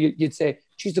years ago, you'd say,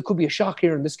 geez, there could be a shock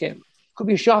here in this game. Could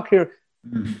be a shock here.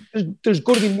 There's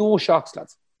going to be no shocks,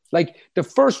 lads. Like the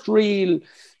first real,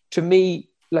 to me,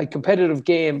 like competitive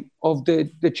game of the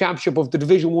championship of the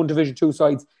Division 1, Division 2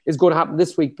 sides is going to happen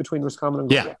this week between Roscommon and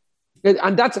Galway.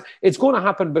 And it's going to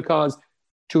happen because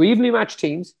two evenly matched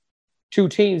teams, two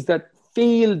teams that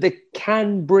feel they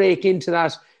can break into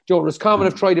that. Roscommon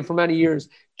have tried it for many years.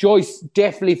 Joyce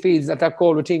definitely feels that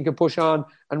Galway team can push on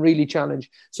and really challenge.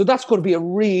 So that's going to be a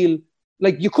real,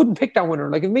 like, you couldn't pick that winner.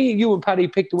 Like if me, you and Paddy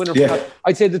picked the winner for that,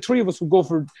 I'd say the three of us would go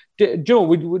for,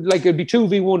 we'd like, it'd be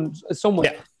 2v1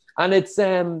 somewhere. Yeah. And it's,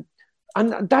 and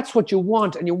that's what you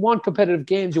want. And you want competitive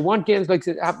games. You want games like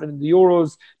happening in the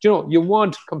Euros. You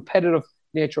want competitive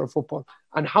nature of football.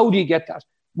 And how do you get that?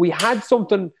 We had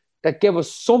something that gave us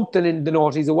something in the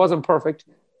noughties. It wasn't perfect,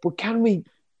 but can we,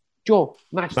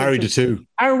 match married to two?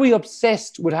 Are we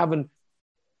obsessed with having,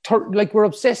 we're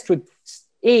obsessed with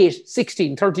 8,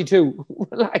 16, 32?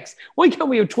 Relax. Why can't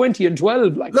we have 20 and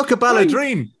 12? Like, look at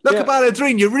Balladrine. Look at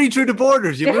Balladrine. You read through the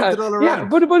borders. You moved it all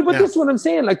around. Yeah, but this is what I'm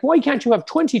saying. Like, why can't you have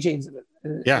 20 teams in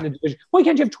a division? Why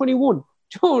can't you have 21?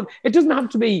 It doesn't have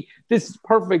to be this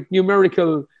perfect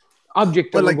numerical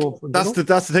object. Well, that's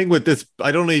the thing with this.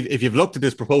 I don't know if you've looked at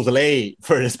this proposal A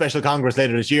for a special congress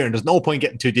later this year, and there's no point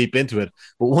getting too deep into it.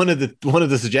 But one of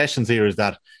the suggestions here is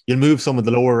that you'll move some of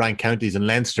the lower ranked counties in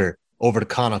Leinster over to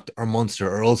Connacht or Munster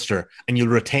or Ulster, and you'll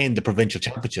retain the provincial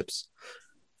championships.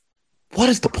 What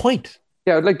is the point?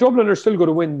 Yeah, like Dublin are still going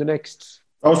to win the next.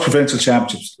 Those provincial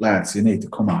championships, lads, you need to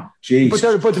come on. Jeez. But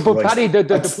Paddy,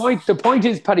 the point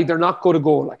is, Paddy, they're not going to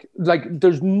go. Like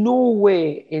there's no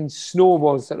way in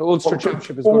snowballs that Ulster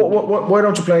Championship is going to go. Why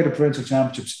don't you play the provincial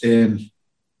championships in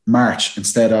March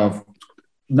instead of...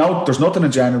 No, there's nothing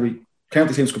in January.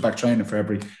 County teams go back training in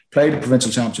February. Play the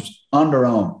provincial championships on their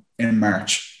own in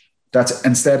March. That's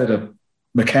instead of the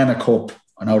McKenna Cup.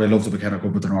 I know they love the McKenna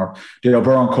Cup with the North. The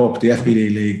O'Byrne Cup, the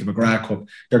FBD League, the McGrath Cup.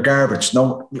 They're garbage.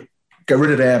 No... Get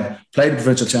rid of them. Play the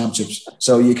provincial championships,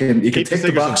 so you can tick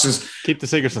the boxes. Keep the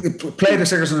Sigerson. Play the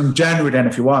Sigerson in January then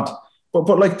if you want.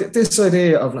 But like this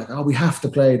idea of like, we have to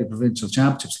play the provincial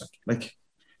championships. Like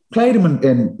play them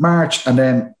in March and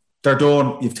then they're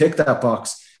done. You've ticked that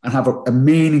box and have a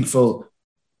meaningful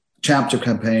championship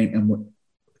campaign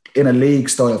in a league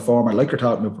style format, like you're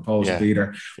talking about proposal,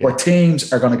 Peter, where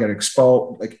teams are going to get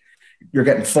exposed. Like you're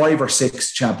getting 5 or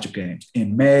 6 championship games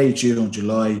in May, June,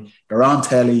 July. They're on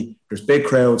telly. There's big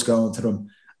crowds going to them.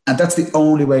 And that's the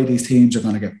only way these teams are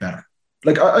going to get better.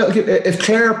 Like, if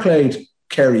Clare played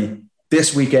Kerry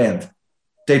this weekend,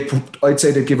 I'd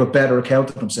say they'd give a better account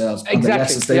of themselves and the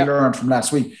lessons they learned from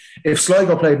last week. If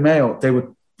Sligo played Mayo, they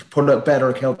would put a better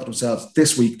account of themselves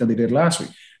this week than they did last week.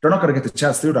 They're not going to get the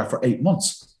chance to do that for 8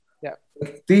 months. Yeah,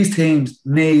 like, these teams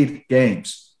need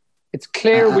games. It's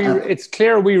clear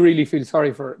we really feel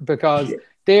sorry for it because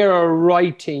they're a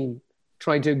right team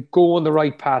trying to go on the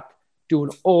right path, doing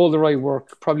all the right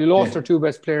work, probably lost their 2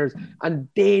 best players, and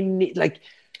they need, like,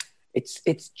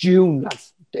 it's June,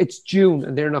 lads. It's June,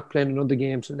 and they're not playing another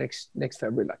game till next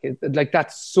February. Like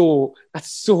that's so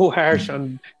harsh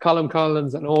on Colin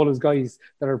Collins and all his guys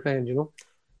that are playing,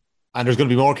 And there's going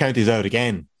to be more counties out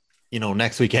again.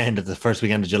 Next weekend, at the first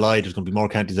weekend of July, there's going to be more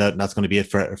counties out, and that's going to be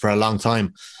it for a long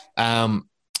time.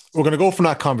 We're going to go from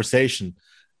that conversation,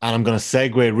 and I'm going to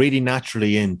segue really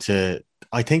naturally into,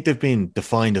 I think they've been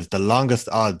defined as the longest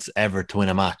odds ever to win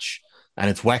a match, and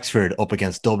it's Wexford up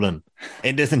against Dublin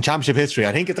in championship history.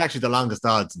 I think it's actually the longest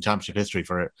odds in championship history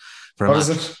for a what match. Is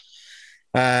it?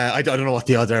 I don't know what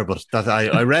the odds are, but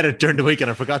I read it during the week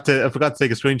and I forgot to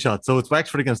take a screenshot. So it's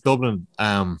Wexford against Dublin.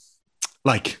 The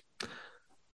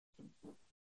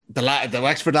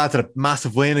Wexford lads had a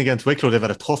massive win against Wicklow. They've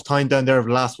had a tough time down there over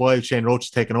the last while. Shane Roach has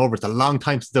taken over. It's a long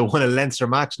time since they won a Leinster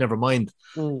match, never mind.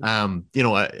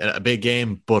 A big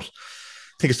game, but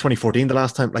I think it's 2014 the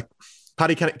last time. Like,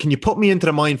 Paddy, can you put me into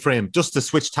the mind frame, just to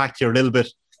switch tact here a little bit,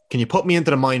 can you put me into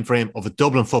the mind frame of a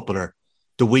Dublin footballer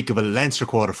the week of a Leinster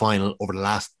quarter-final over the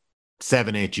last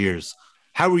 7-8 years?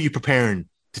 How are you preparing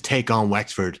to take on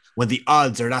Wexford when the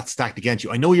odds are that stacked against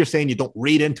you? I know you're saying you don't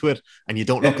read into it and you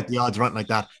don't look at the odds or anything like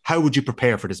that. How would you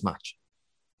prepare for this match?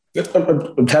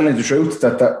 I'm telling you the truth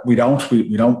that we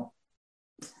don't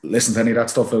listen to any of that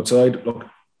stuff outside. Look,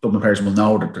 Dublin players will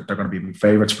know that they're going to be big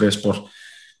favourites for this, but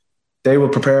they will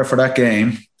prepare for that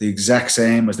game the exact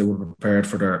same as they would have prepared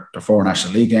for their 4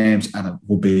 National League games, and it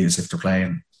will be as if they're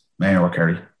playing Mayo or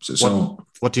Kerry.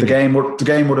 What do you the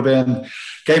game would have been,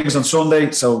 game was on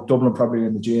Sunday, so Dublin probably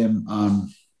in the gym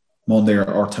on Monday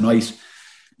or tonight.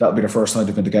 That'll be the first time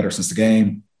they've been together since the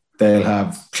game. They'll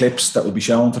have clips that will be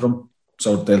shown to them.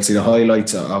 So they'll see the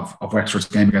highlights of Wexford's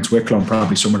game against Wicklow, and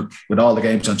probably somewhere with all the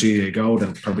games on GAA Go,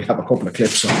 they'll probably have a couple of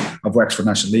clips of Wexford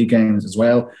National League games as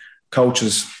well.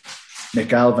 Coaches, Nick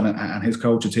Galvin and his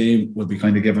coaching team will be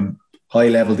kind of giving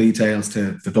high-level details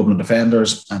to the Dublin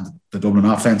defenders and the Dublin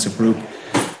offensive group.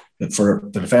 For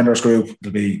the defenders group,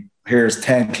 it'll be, here's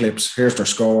 10 clips, here's their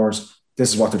scores,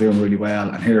 this is what they're doing really well,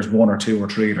 and here's 1 or 2 or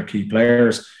 3 of their key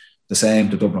players. The same,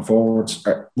 the Dublin forwards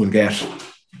will get,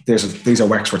 these are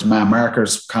Wexford's man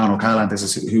markers. Conor O'Callaghan, this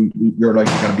is who you're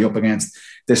likely going to be up against.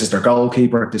 This is their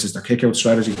goalkeeper, this is their kick-out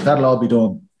strategy. That'll all be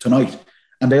done tonight.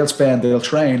 And they'll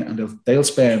train, and they'll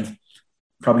spend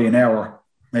probably an hour,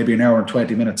 maybe an hour and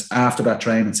 20 minutes after that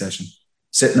training session,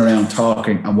 sitting around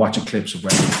talking and watching clips of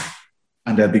Wexford.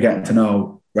 And they'll be getting to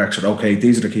know Wexford. Okay,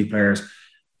 these are the key players.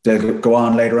 They'll go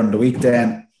on later in the week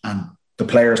then, and the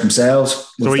players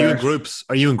themselves. So are you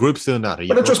in groups doing that? But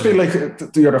it'll just be like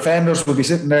your defenders will be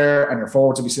sitting there and your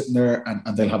forwards will be sitting there,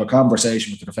 and they'll have a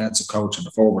conversation with the defensive coach and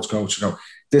the forwards coach. You know,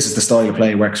 this is the style of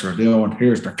play Wexford are doing.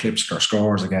 Here's their clips, their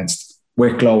scores against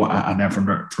Wicklow, and then from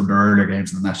their earlier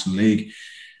games in the National League.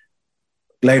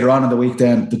 Later on in the week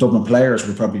then, the Dublin players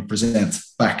will probably present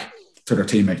back to their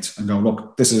teammates and go,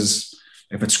 look, this is,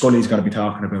 if it's Scully's got to be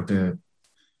talking about the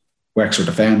Wexford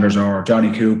defenders, or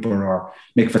Johnny Cooper or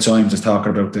Mick Fitzsimons is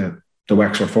talking about the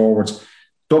Wexford forwards.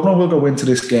 Dublin will go into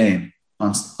this game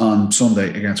on Sunday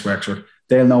against Wexford.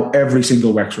 They'll know every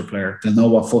single Wexford player. They'll know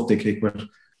what foot they kick with.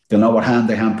 They'll know what hand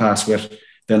they hand pass with.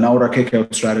 They'll know their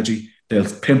kick-out strategy. They'll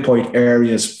pinpoint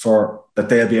areas that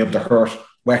they'll be able to hurt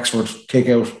Wexford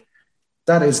kick-out.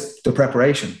 That is the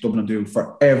preparation Dublin do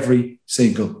for every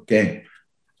single game.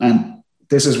 And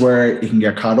this is where you can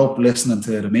get caught up listening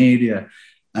to the media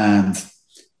and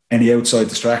any outside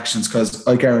distractions, because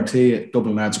I guarantee you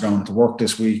Dublin lads are going to work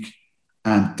this week,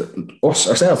 and us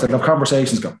ourselves, they'll have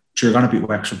conversations go, sure, you're going to beat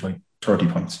Wexford by 30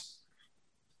 points.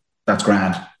 That's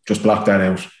grand. Just block that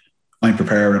out. I'm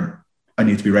preparing. I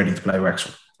need to be ready to play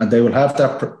Wexford. And they will have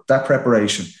that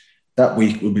preparation. That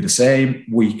week will be the same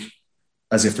week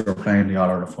as if they were playing the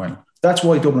All-Ireland final. That's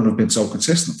why Dublin have been so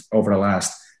consistent over the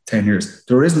last 10 years.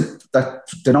 There isn't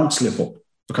that, they don't slip up,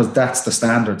 because that's the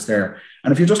standards there.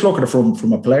 And if you just look at it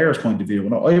from a player's point of view,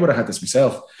 and I would have had this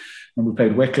myself when we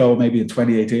played Wicklow maybe in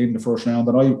 2018, the first round,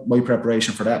 and my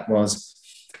preparation for that was,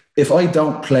 if I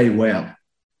don't play well,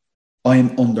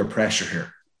 I'm under pressure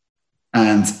here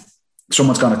and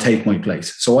someone's going to take my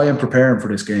place. So I am preparing for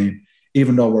this game.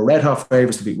 Even though we're red hot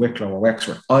favourites to beat Wicklow or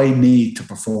Wexford, I need to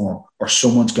perform or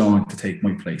someone's going to take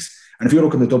my place. And if you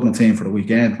look at the Dublin team for the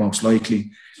weekend, most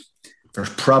likely there's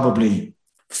probably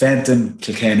Fenton,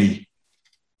 Kilkenny,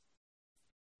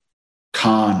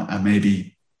 Con, and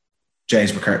maybe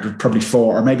James McCarthy. There's probably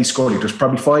 4, or maybe Scully. There's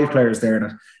probably 5 players there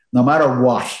that no matter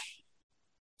what,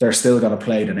 they're still going to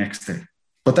play the next day.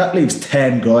 But that leaves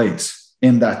 10 guys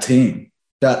in that team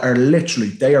that are literally,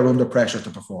 they are under pressure to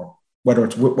perform. Whether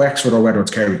it's Wexford or whether it's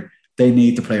Kerry, they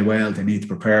need to play well, they need to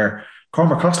prepare.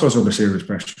 Cormac Costello's under serious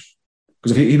pressure,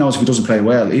 because if he knows if he doesn't play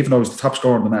well, even though he's the top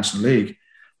scorer in the National League,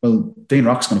 well, Dean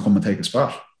Rock's going to come and take his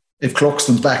spot. If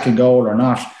Cluxton's back in goal or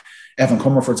not, Evan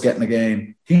Comerford's getting a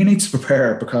game, he needs to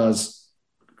prepare, because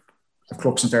if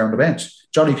Cluxton's there on the bench.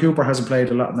 Johnny Cooper hasn't played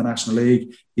a lot in the National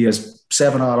League. He has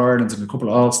 7 All-Irelands and a couple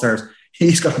of All-Stars.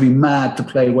 He's got to be mad to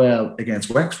play well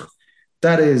against Wexford.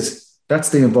 That's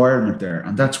the environment there.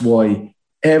 And that's why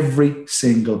every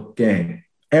single game,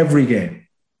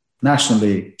 National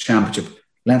League, Championship,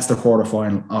 Leinster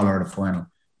quarter-final, All-Ireland final,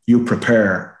 you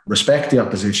prepare, respect the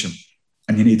opposition,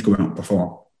 and you need to go out and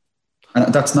perform.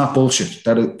 And that's not bullshit.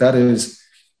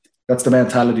 That's the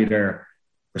mentality there.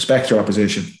 Respect your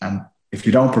opposition. And if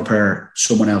you don't prepare,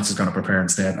 someone else is going to prepare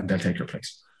instead, and they'll take your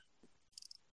place.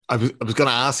 I was going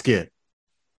to ask you,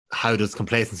 how does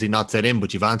complacency not set in?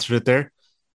 But you've answered it there.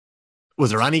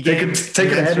 Was there any game?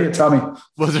 Take it ahead of you, Tommy.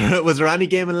 Was there any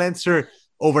game in Leinster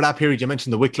over that period? You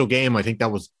mentioned the Wicklow game. I think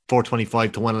that was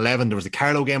 425 to 111. There was a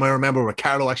Carlow game, I remember, where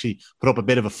Carlow actually put up a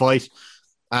bit of a fight.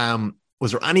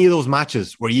 Was there any of those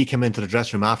matches where you came into the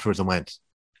dressing room afterwards and went,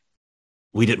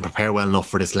 we didn't prepare well enough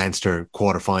for this Leinster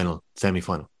quarter-final,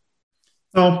 semi-final?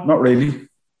 No, not really.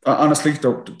 Honestly,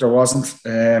 there wasn't.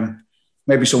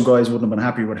 Maybe some guys wouldn't have been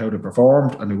happy with how they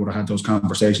performed, and they would have had those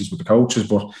conversations with the coaches,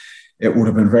 but it would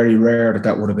have been very rare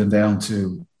that would have been down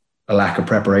to a lack of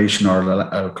preparation or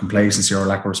a complacency or a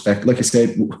lack of respect. Like I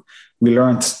said, we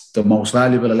learned the most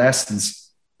valuable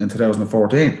lessons in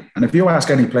 2014. And if you ask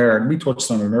any player, and we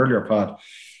touched on an earlier pod,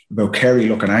 about Kerry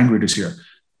looking angry this year.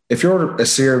 If you're a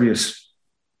serious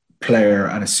player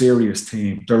and a serious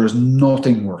team, there is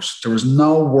nothing worse. There is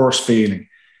no worse feeling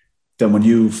than when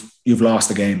you've lost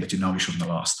a game that you know you shouldn't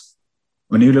have lost.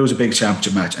 When you lose a big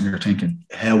championship match and you're thinking,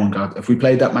 hell on God, if we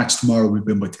played that match tomorrow, we'd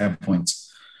win by 10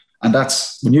 points. And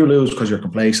that's when you lose because you're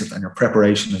complacent and your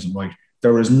preparation isn't right.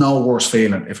 There is no worse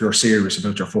feeling if you're serious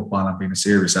about your football and being a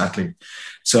serious athlete.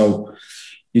 So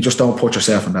you just don't put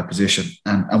yourself in that position.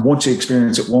 And once you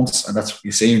experience it once, and that's what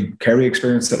you've seen, Kerry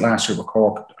experienced it last year with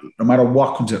Cork, no matter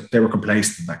what comes out, they were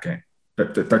complacent in that game.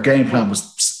 Their game plan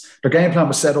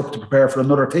was set up to prepare for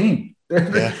another team.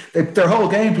 Their whole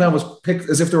game plan was picked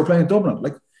as if they were playing Dublin.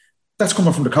 Like, that's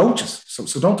coming from the coaches.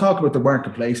 So don't talk about they weren't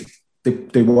complacent.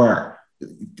 They were.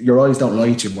 Your eyes don't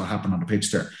lie to you what happened on the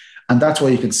pitch there. And that's why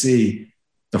you can see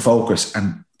the focus.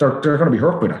 And they're going to be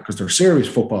hurt by that because they're serious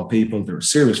football people. They're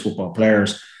serious football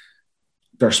players.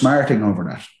 They're smarting over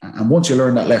that. And once you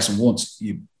learn that lesson once,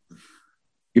 you'd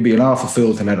be an awful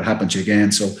fool to let it happen to you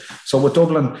again. So with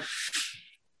Dublin,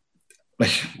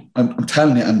 like I'm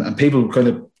telling you, and people kind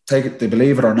of take it, they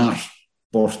believe it or not,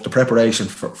 but the preparation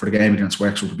for the game against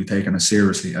Wexford will be taken as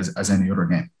seriously as any other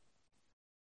game.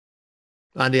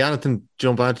 Andy, anything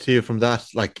jump out to you from that?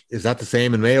 Like, is that the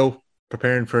same in Mayo,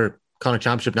 preparing for Connacht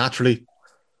Championship naturally?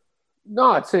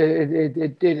 No,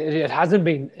 it hasn't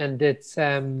been, and it's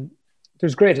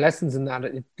there's great lessons in that.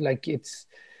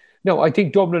 I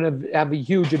think Dublin have a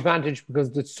huge advantage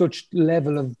because there's such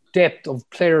level of depth of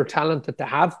player talent that they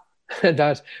have.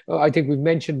 That I think we've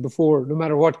mentioned before, no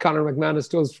matter what Conor McManus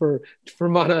does for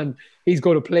Monaghan, he's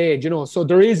going to play it, So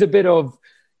there is a bit of,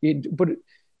 but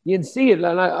you can see it.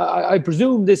 And I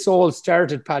presume this all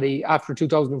started, Paddy, after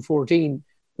 2014,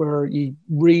 where you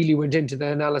really went into the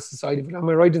analysis side of it. Am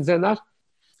I right in saying that?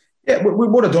 Yeah, we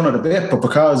would have done it a bit, but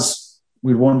because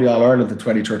we won the All-Ireland in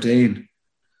 2013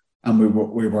 and we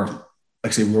were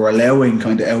like I say, we were allowing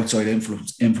kind of outside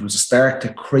influence to start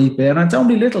to creep in. And it's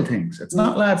only little things. It's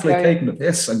not lads like taking the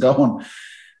piss and going,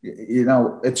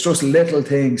 it's just little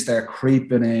things start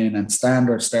creeping in and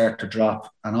standards start to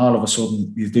drop. And all of a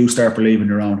sudden you do start believing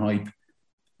your own hype.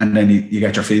 And then you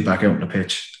get your feedback out on the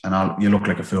pitch and you look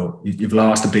like a fool. You've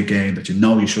lost a big game that you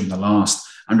know you shouldn't have lost.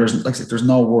 And there's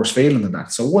no worse feeling than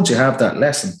that. So once you have that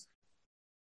lesson,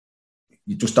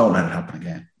 you just don't let it happen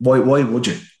again. Why would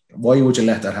you? Why would you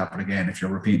let that happen again if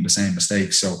you're repeating the same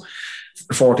mistakes? So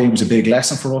 14 was a big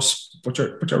lesson for us. But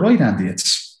you're right, Andy.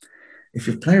 It's if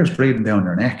you have players breathing down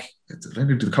their neck,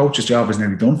 the coach's job is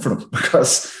nearly done for them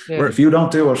because if you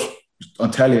don't do it, I'll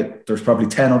tell you, there's probably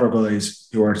 10 other guys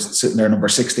who are sitting there number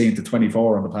 16 to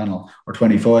 24 on the panel or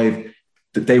 25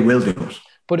 that they will do it.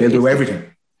 But they'll do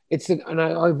everything.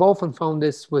 I've often found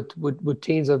this with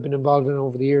teams I've been involved in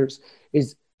over the years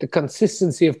is the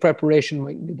consistency of preparation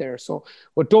might be there. So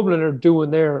what Dublin are doing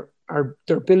there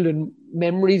they're building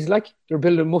memories, like they're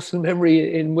building muscle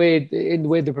memory in the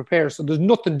way they prepare. So there's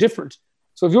nothing different.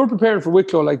 So if you're preparing for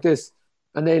Wicklow like this,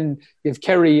 and then you have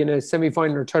Kerry in a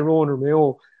semi-final or Tyrone or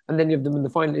Mayo, and then you have them in the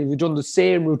final, if you've done the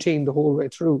same routine the whole way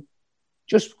through,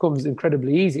 just becomes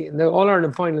incredibly easy. And the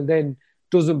All-Ireland final then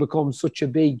doesn't become such a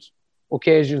big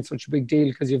occasion, such a big deal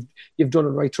because you've done it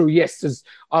right through. Yes, there's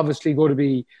obviously going to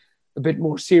be a bit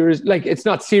more serious, like it's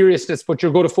not seriousness, but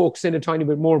you're going to focus in a tiny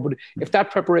bit more. But if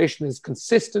that preparation is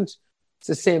consistent, it's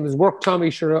the same as work, Tommy.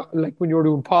 Sure, like when you're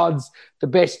doing pods, the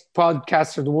best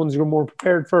podcasts are the ones you're more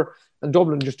prepared for. And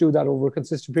Dublin just do that over a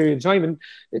consistent period of time. And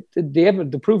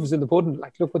the proof is in the pudding.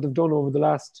 Like, look what they've done over the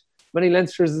last, many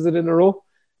Leinsters is it in a row?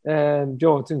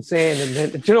 It's insane. And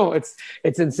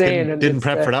it's insane. Didn't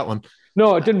prep for that one.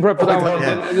 No, it didn't prep for that one.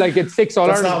 Yeah. Like it's 6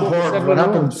 All-Ireland. That's not important. What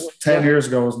happened 10 years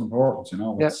ago wasn't important,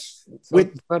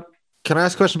 Can I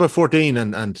ask a question about 14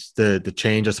 and the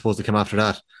change, I suppose, that came after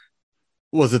that?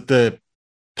 Was it the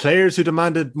players who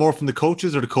demanded more from the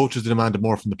coaches or the coaches who demanded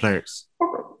more from the players?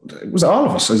 It was all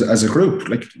of us as a group.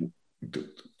 Like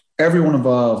everyone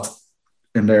involved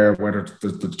in there, whether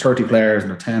the 30 players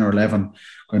and the 10 or 11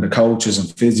 kind of coaches and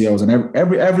physios and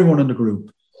everyone in the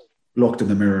group looked in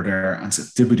the mirror there and said,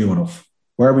 did we do enough?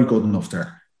 Were we good enough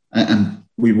there? And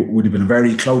we would have been a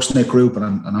very close-knit group, and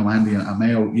I know Andy and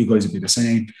Mayo, you guys would be the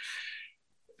same.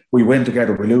 We win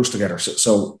together, we lose together.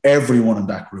 So everyone in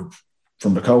that group,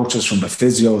 from the coaches, from the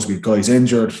physios, we've guys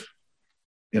injured,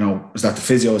 is that the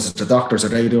physios, is the doctors, are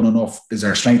they doing enough? Is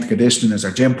our strength conditioning, is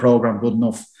our gym program good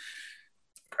enough?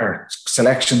 Our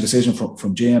selection decision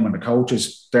from Jim and the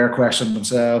coaches, they're questioning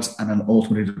themselves, and then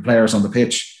ultimately the players on the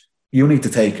pitch. You need to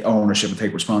take ownership and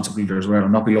take responsibility as well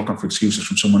and not be looking for excuses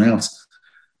from someone else.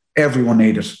 Everyone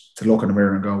needed to look in the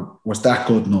mirror and go, was that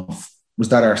good enough? Was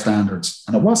that our standards?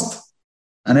 And it wasn't.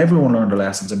 And everyone learned the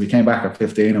lessons, and we came back at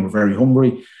 15 and we're very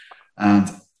hungry. and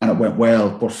it went well.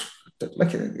 But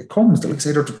like it comes, like I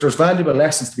say, there's valuable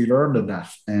lessons to be learned in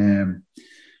that.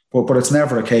 But it's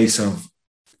never a case of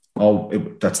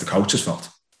that's the coach's fault,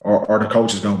 or the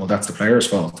coach is going, well, that's the player's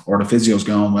fault, or the physio's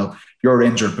going, well, you're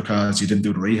injured because you didn't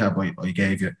do the rehab I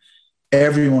gave you.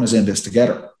 Everyone is in this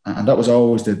together, and that was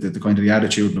always the kind of the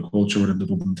attitude, the culture within the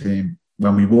Dublin team.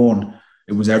 When we won,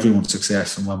 it was everyone's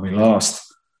success, and when we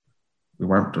lost, we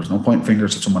weren't. There was no pointing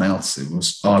fingers at someone else. It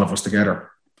was all of us together.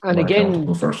 And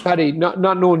again, Paddy, not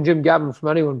knowing Jim Gavin from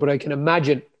anyone, but I can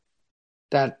imagine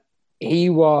that he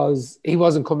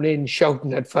wasn't coming in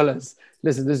shouting at fellas,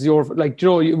 listen, this is your, like, you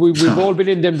know, we've all been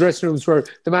in them dressing rooms where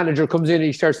the manager comes in and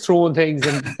he starts throwing things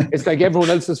and it's like everyone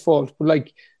else's fault. But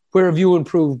like, where have you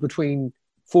improved between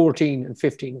 14 and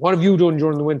 15? What have you done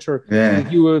during the winter? Yeah.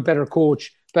 You were a better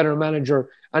coach, better manager.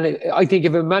 And I think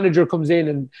if a manager comes in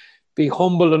and be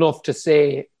humble enough to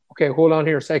say, okay, hold on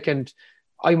here a second,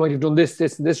 I might have done this,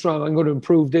 and this wrong. I'm going to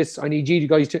improve this. I need you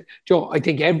guys to, I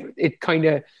think it kind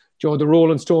of, the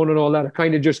Rolling Stone and all that, it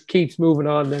kind of just keeps moving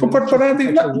on. But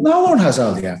Andy, no one has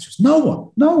all the answers.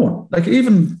 No one. Like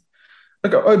even,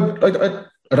 like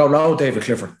I don't know David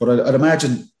Clifford, but I'd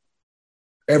imagine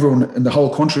everyone in the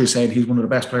whole country is saying he's one of the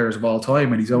best players of all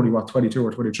time, and he's only 22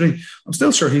 or 23. I'm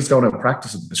still sure he's going out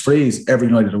practicing his frees every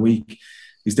night of the week.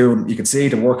 He's doing. You can see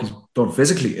the work he's done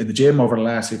physically in the gym over the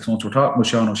last 6 months. We're talking with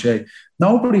Aidan O'Shea.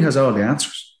 Nobody has all the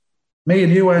answers. Me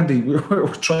and you, Andy, we're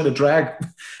trying to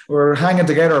we're hanging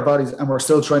together our bodies, and we're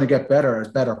still trying to get better as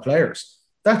better players.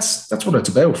 That's what it's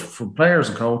about for players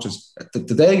and coaches. The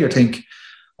day you think,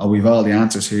 oh, we've all the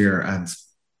answers here and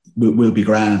we'll be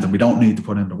grand and we don't need to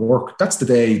put in the work, that's the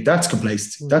day, that's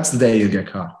complacency. That's the day you'll get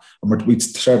caught. And we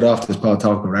started off this pod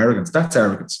talking about arrogance. That's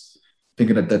arrogance,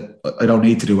 thinking that I don't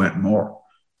need to do anything more.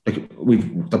 Like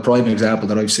the prime example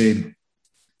that I've seen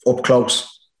up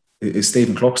close is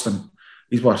Stephen Cluxton.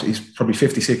 He's probably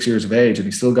 56 years of age and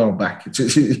he's still going back. Do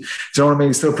you know what I mean?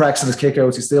 He's still practicing his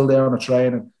kickouts. He's still down on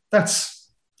training.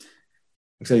 That's,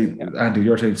 like say, Andy,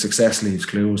 you're saying success leaves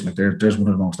clues. Like there's one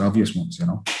of the most obvious ones, you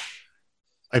know.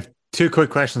 I've 2 quick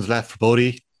questions left for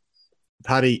Bodie.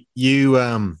 Paddy,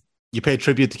 you paid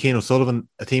tribute to Cian O'Sullivan,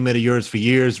 a teammate of yours for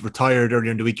years, retired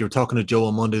earlier in the week. You were talking to Joe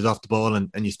on Mondays off the ball and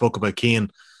you spoke about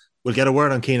Cian. We'll get a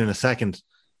word on Cian in a second.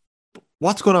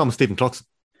 What's going on with Stephen Cluxton?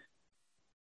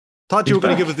 Thought you were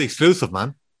going to give us the exclusive,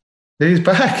 man. He's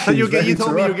back. You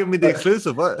told me you were giving me the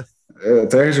exclusive. What?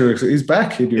 He's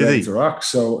back. He'd be ready to rock.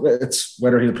 So it's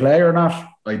whether he'll play or not,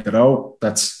 I don't know.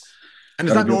 And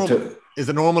is that normal? Is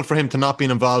it normal for him to not be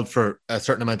involved for a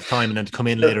certain amount of time and then to come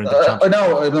in later in the championship? I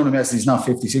know. I'm only messing. He's not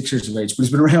 56 years of age, but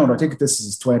he's been around. I think this is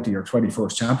his 20 or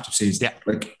 21st championship season. Yeah.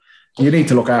 Like, you need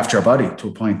to look after your body to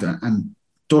a point. And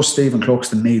does Stephen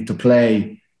Cluxton need to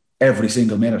play every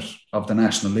single minute of the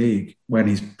National League when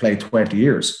he's played 20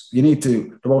 years? You need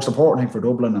to. The most important thing for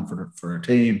Dublin and for the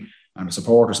team and the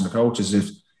supporters and the coaches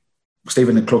is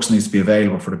Stephen Cluxton needs to be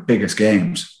available for the biggest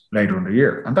games later in the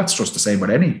year. And that's just the same with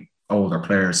any older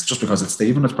players. Just because it's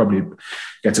Stephen, it probably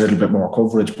gets a little bit more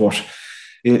coverage, but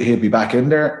he'll be back in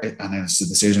there. And then it's a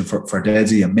decision for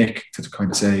Desi and Mick to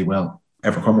kind of say, well,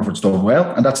 Evan Comerford's done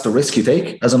well. And that's the risk you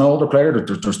take as an older player.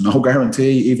 There's no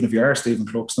guarantee, even if you are Stephen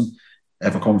Cluxton,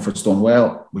 Evan Comerford's done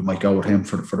well, we might go with him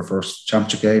for the first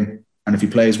championship game. And if he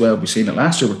plays well, we've seen it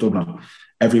last year with Dublin.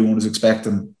 Everyone is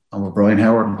expecting, Brian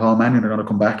Howard and Paul Mannion are going to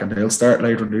come back and they'll start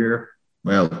later in the year.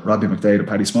 Well, Robbie McDade and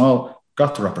Paddy Small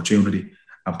got their opportunity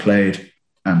and played,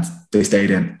 and they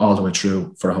stayed in all the way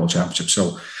through for the whole championship.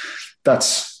 So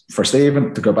that's for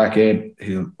Stephen to go back in.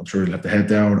 I'm sure he'll have the head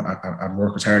down and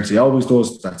work as hard as he always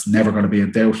does. That's never going to be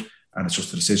in doubt. And it's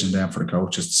just a decision then for the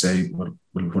coaches to say, will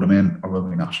we put him in or will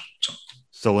we not?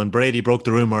 So when Brady broke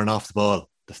the rumour and off the ball,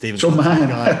 the Stephen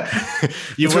man.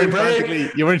 you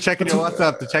weren't checking your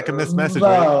WhatsApp to check a missed message.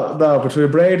 No,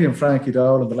 between Brady and Frankie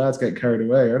Dolan, the lads getting carried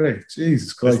away, are they?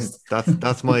 Jesus Christ.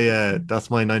 That's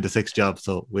my 9 to 6 job.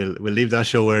 So we'll leave that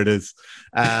show where it is.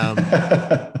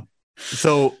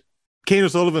 So Cian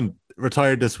O'Sullivan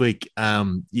retired this week.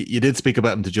 You did speak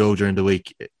about him to Joe during the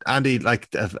week. Andy, like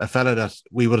a fella that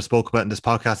we would have spoke about in this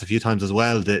podcast a few times as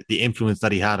well, the influence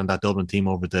that he had on that Dublin team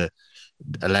over the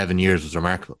 11 years was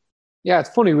remarkable. Yeah, it's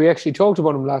funny. We actually talked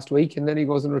about him last week, and then he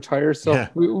goes and retires. So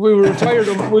we were retired.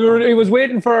 He was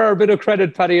waiting for a bit of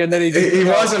credit, Paddy, and then he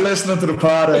wasn't listening to the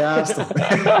pod. I asked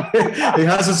him. He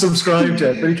hasn't subscribed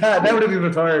yet, but he can't. Now that he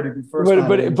retired, he'd be first.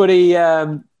 But he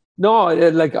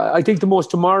I think the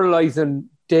most demoralising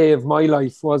day of my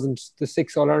life wasn't the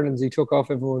 6 All-Irelands he took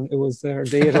off everyone. It was the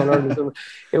 8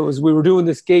 All-Irelands. We were doing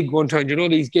this gig one time. You know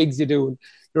these gigs you do, and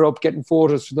you're up getting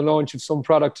photos for the launch of some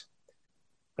product.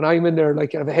 and I'm in there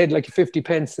like I have a head like a 50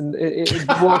 pence and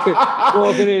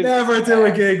walking in. Never do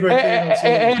a gig with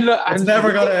it's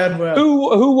never going to end well.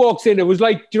 Who walks in? It was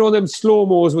like, you know, them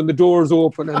slow-mos when the doors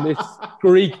open and this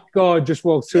Greek god just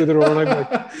walks through the door, and I'm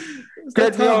like,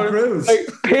 like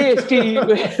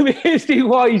pasty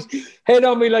white, head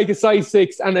on me like a size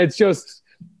 6, and it's just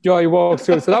Joy walks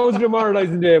through. So that was a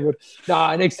demoralising day, but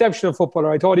an exceptional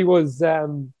footballer. I thought he was.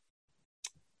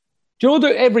 Do you know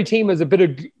that every team has a bit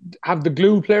of have the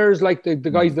glue players, like the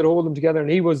guys that hold them together,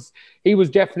 and he was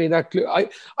definitely that glue.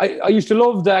 I used to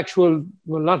love the actual,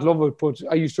 well, not love it, but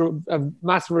I used to have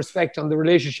massive respect on the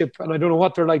relationship, and I don't know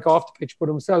what they're like off the pitch, but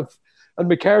himself and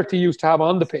McCarthy used to have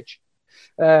on the pitch,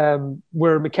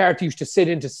 where McCarthy used to sit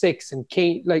into 6 and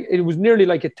Kane, like it was nearly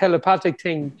like a telepathic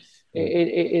thing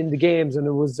in the games, and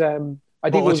it was. I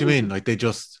think. What do you mean? Like they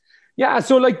just. Yeah,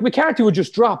 so like McCarthy would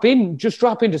just drop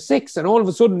into 6, and all of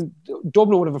a sudden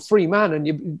Dublin would have a free man, and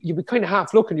you'd be kind of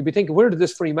half looking, you'd be thinking, where did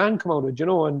this free man come out of, you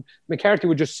know? And McCarthy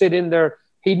would just sit in there,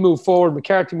 he'd move forward,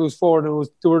 McCarthy moves forward, and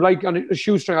they were like on a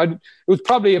shoestring. It was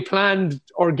probably a planned,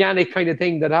 organic kind of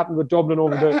thing that happened with Dublin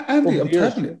over the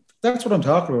years. Telling you, that's what I'm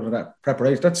talking about, that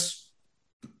preparation. That's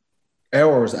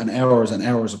hours and hours and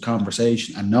hours of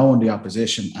conversation and knowing the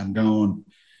opposition and knowing.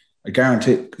 I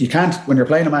guarantee you can't, when you're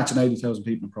playing a match of 90,000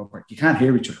 people in Pro Park, you can't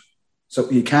hear each other. So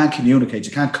you can't communicate.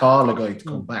 You can't call a guy to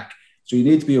come back. So you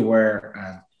need to be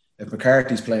aware. If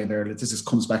McCarthy's playing there, this just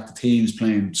comes back to teams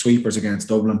playing sweepers against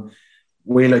Dublin.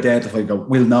 We'll identify,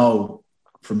 we'll know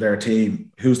from their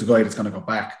team who's the guy that's going to go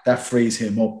back. That frees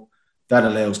him up. That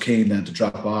allows Keane then to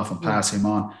drop off and pass him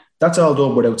on. That's all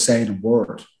done without saying a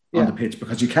word on the pitch,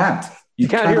 because you can't. You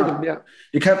can't hear them,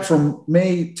 You can't, from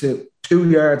me to 2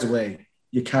 yards away,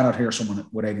 you cannot hear someone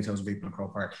with 80,000 people in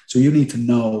Croke Park. So you need to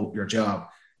know your job.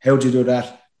 How do you do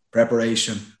that?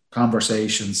 Preparation,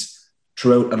 conversations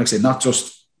throughout. And like I say, not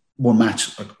just one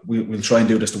match. Like we'll try and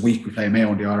do this the week we play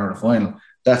Mayo in the All-Ireland final.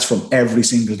 That's from every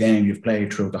single game you've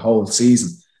played throughout the whole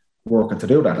season, working to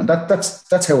do that. And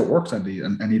that's how it works, Andy.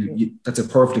 And that's a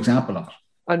perfect example of it.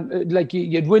 And like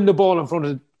you'd win the ball in front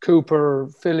of Cooper,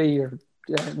 Philly, or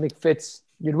Nick Fitz.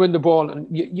 You'd win the ball, and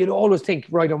you'd always think,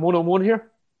 right, I'm 1-on-1 here.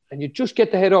 And you'd just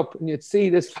get the head up and you'd see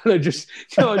this fella just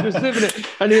living it.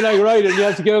 And you're like, right, and you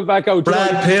have to give it back out.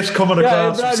 Brad Pitt coming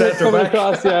across.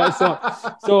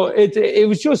 So it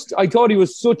was just, I thought he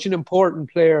was such an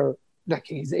important player. Like,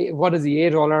 what is he,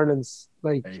 8 All-Irelands?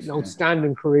 Like, an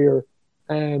outstanding career.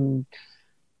 From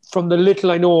the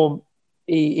little I know him,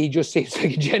 he just seems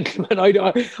like a gentleman. I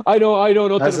know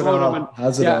nothing about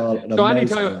him.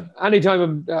 So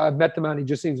anytime I've met the man, he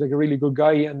just seems like a really good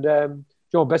guy. And,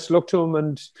 best of luck to him,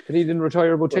 and he didn't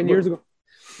retire about 10 years ago.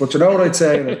 But you know what I'd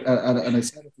say, and I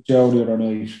said it to Joe the other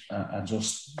night, and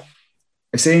just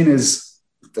I seen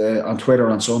on Twitter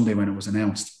on Sunday when it was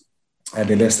announced, and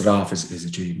they listed off his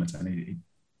achievements, and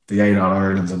the 8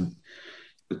 All-Irelands, and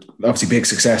obviously big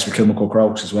success with Kilmacud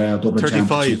Crokes as well. Dublin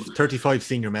 35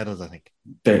 senior medals, I think.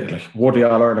 Like won the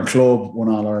All-Ireland club, won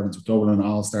All-Irelands with Dublin,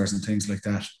 All-Stars and things like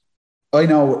that. I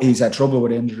know he's had trouble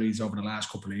with injuries over the last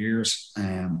couple of years,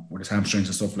 with his hamstrings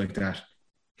and stuff like that.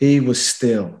 He was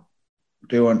still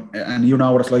doing, and you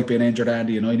know what it's like being injured,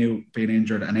 Andy, and I knew being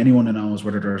injured, and anyone who knows,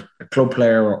 whether they're a club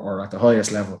player or at the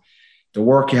highest level, the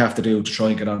work you have to do to try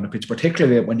and get on the pitch,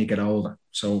 particularly when you get older.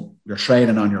 So you're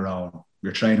training on your own,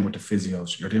 you're training with the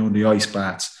physios, you're doing the ice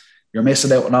baths, you're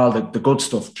missing out on all the good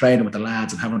stuff, training with the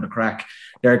lads and having the crack.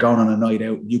 They're going on a night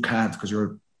out, you can't because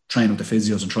you're training with the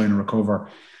physios and trying to recover.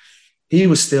 He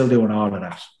was still doing all of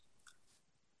that,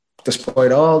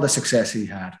 despite all the success he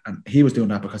had. And he was doing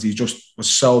that because he just was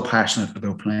so passionate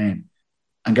about playing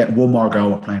and getting one more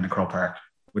go at playing in Croke Park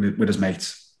with his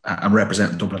mates and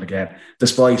representing Dublin again,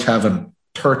 despite having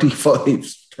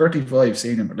 35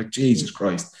 senior. Like, Jesus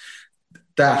Christ.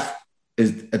 That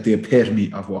is at the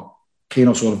epitome of what Cian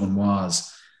O'Sullivan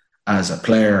was as a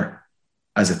player,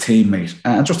 as a teammate,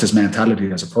 and just his mentality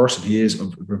as a person.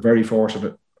 We're very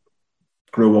fortunate.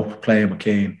 Grew up playing with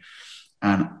Cian,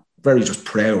 and very just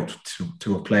proud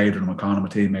to have played with him, a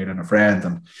teammate and a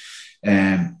friend.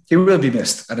 And he will be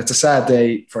missed. And it's a sad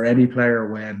day for any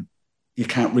player when you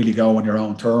can't really go on your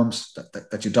own terms,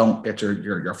 that you don't get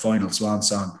your final swan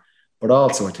song. But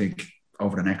also, I think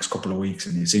over the next couple of weeks,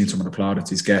 and you've seen some of the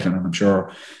plaudits he's getting, and I'm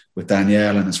sure with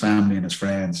Danielle and his family and his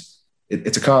friends,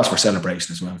 it's a cause for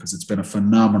celebration as well, because it's been a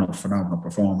phenomenal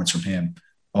performance from him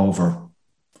over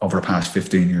the past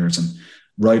 15 years. And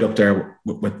right up there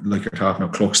with like you're talking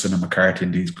about, Cluxton and McCarthy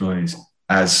and these guys,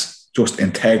 as just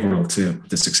integral to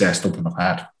the success Dublin have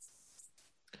had.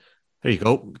 There you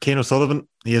go. Cian O'Sullivan,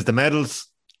 he has the medals,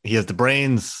 He has the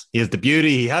brains. He has the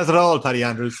beauty. He has it all, Paddy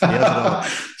Andrews. He has it all.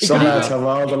 Some lads have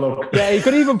all the look. Yeah, he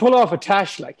could even pull off a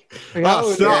tash like.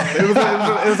 Oh, stop.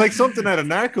 It was like something out of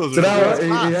Narcos.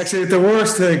 He actually, the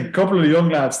worst thing, a couple of young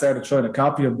lads started trying to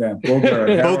copy him then. Bugler,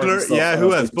 yeah,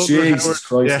 who else? Bugler, Jesus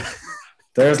Christ. Yeah.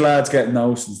 There's lads getting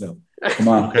notions now. Come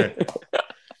on. Okay.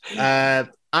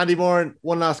 Andy Moran,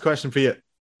 one last question for you.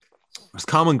 There's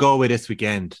common Galway this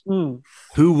weekend. Who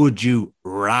would you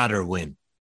rather win?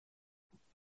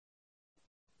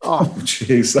 Oh,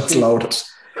 jeez, that's loaded.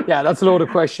 Yeah, that's a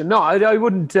loaded question. No, I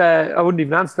wouldn't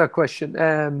even answer that question.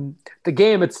 The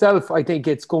game itself, I think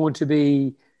it's going to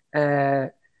be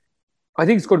a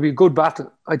good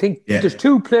battle. I think there's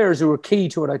two players who are key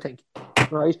to it, I think.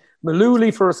 Right?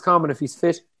 Maluli for Roscommon, if he's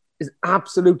fit, is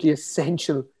absolutely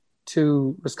essential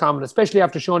to Roscommon, especially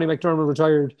after Shawnee McDermott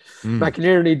retired.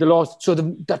 McInerney, the loss. So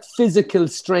that physical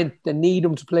strength, they need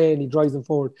him to play and he drives them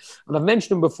forward. And I've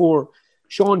mentioned him before,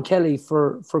 Sean Kelly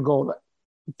for Galway.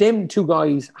 Them two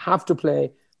guys have to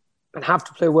play and have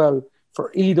to play well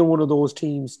for either one of those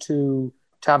teams to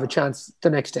have a chance the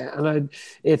next day. And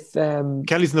if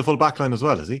Kelly's in the full back line as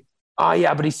well, is he? Oh,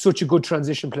 yeah, but he's such a good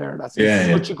transition player.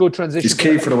 Such a good transition He's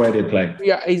key for the way they play.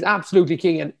 Yeah, he's absolutely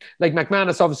key. And like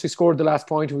McManus obviously scored the last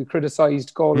point. We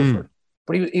criticised Galway for,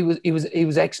 but he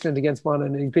was excellent against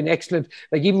Monaghan, and he's been excellent.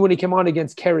 Like even when he came on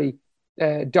against Kerry,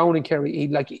 down in Kerry,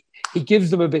 he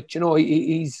gives them a bit. You know,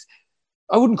 he's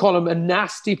I wouldn't call him a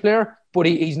nasty player, but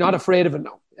he's not afraid of it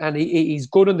now. And he's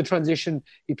good in the transition.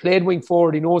 He played wing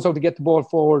forward. He knows how to get the ball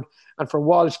forward. And for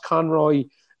Walsh, Conroy,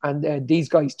 and these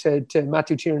guys to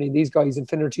Matthew Tierney, these guys in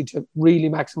Finnerty to really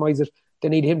maximise it, they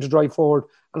need him to drive forward.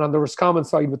 And on the Roscommon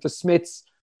side with the Smiths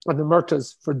and the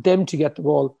Murtas, for them to get the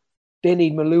ball, they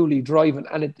need Maluli driving.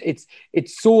 And it's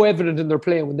so evident in their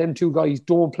play when them two guys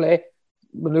don't play,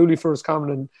 Maluli for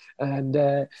Roscommon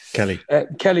and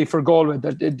Kelly for Galway,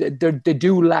 that they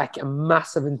do lack a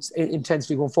massive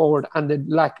intensity going forward, and they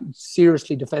lack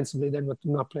seriously defensively then with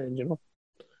them not playing, you know.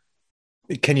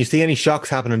 Can you see any shocks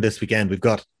happening this weekend? We've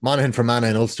got Monaghan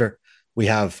Fermanagh in Ulster. We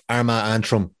have Armagh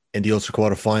Antrim in the Ulster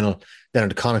quarter final. Then in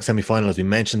the Connacht semi final, as we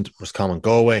mentioned, Roscommon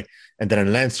Galway. And then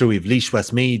in Leinster, we have Laois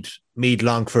Westmeath, Meath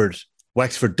Longford,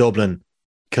 Wexford Dublin,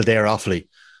 Kildare Offaly.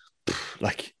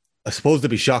 Like, I suppose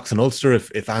there'd be shocks in Ulster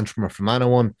if Antrim or Fermanagh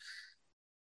won.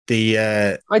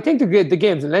 I think the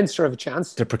games in Leinster have a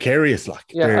chance. They're precarious, like.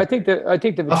 Yeah, I think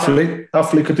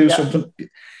Offaly could do something. Do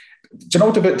you know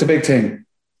what the big thing?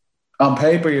 On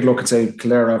paper, you'd look and say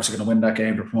Kildare are obviously going to win that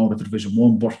game to promote to Division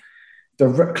 1, but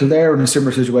Kildare in a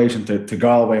similar situation to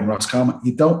Galway and Roscommon,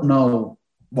 you don't know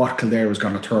what Kildare is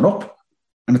going to turn up.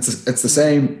 And it's the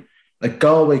same. Like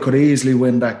Galway could easily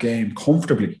win that game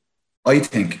comfortably, I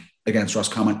think, against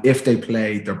Roscommon if they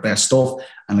play their best stuff.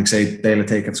 And like say, they'll have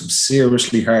taken some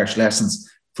seriously harsh lessons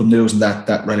from losing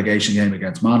that relegation game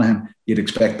against Monaghan. You'd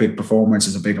expect big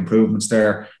performances and big improvements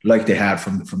there, like they had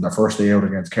from their first day out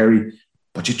against Kerry.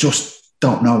 But you just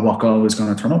don't know what Galway is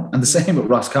going to turn up. And the same with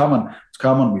Roscommon.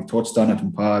 Roscommon, we've touched on it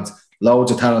in pods,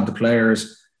 loads of talented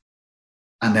players.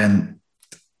 And then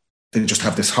they just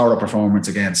have this horror performance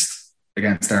against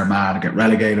Armagh and get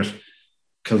relegated.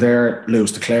 Kildare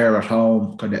lose to Clare at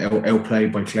home, kind of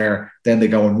outplayed by Clare. Then they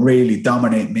go and really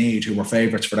dominate Meath, who were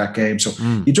favourites for that game. So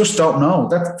you just don't know.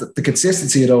 That's the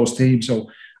consistency of those teams.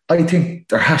 So I think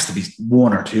there has to be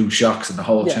one or two shocks in the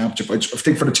whole championship. I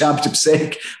think for the championship's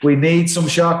sake, we need some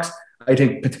shocks. I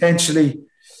think potentially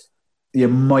you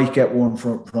might get one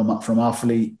from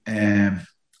Offaly.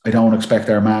 I don't expect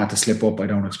Armagh to slip up. I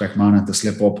don't expect Monaghan to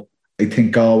slip up. I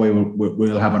think Galway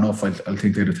will have enough. I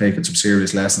think they'd have taken some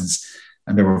serious lessons,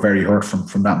 and they were very hurt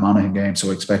from that Monaghan game. So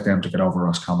I expect them to get over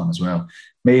Roscommon as well.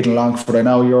 Meath and Longford, I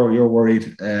know you're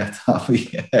worried, Tommy,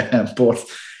 but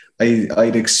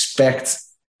I'd expect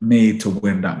Meath to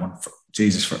win that one.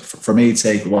 For Meath's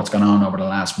sake, with what's gone on over the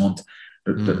last month,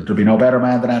 there'll be no better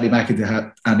man than Andy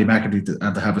McAtee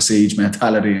to have a siege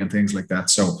mentality and things like that.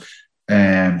 So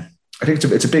I think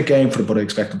it's a big game for them, but I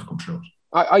expect them to come through.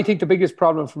 I think the biggest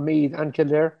problem for Meath and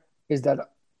Kildare is that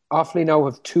Offaly now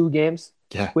have 2 games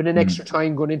with an extra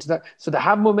time going into that, so they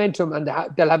have momentum and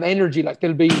they'll have energy. Like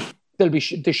they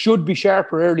should be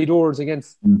sharper early doors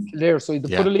against Kildare, so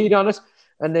they put a lead on it.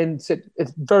 And then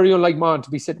it's very unlike Mon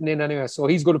to be sitting in anyway. So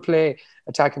he's going to play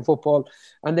attacking football.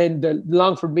 And then the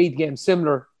Longford Meath game,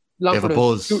 similar. Longford they have a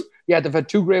buzz. They've had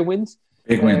 2 great wins.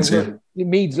 Big wins,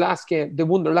 Meath's last game, they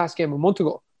won their last game a month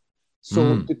ago.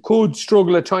 So they could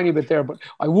struggle a tiny bit there. But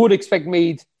I would expect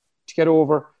Meath to get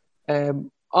over.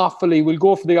 Offaly, we'll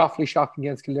go for the Offaly shock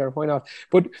against Kildare. Why not?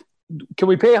 But can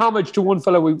we pay homage to one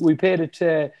fella? We paid it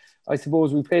to, I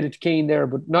suppose we paid it to Keane there,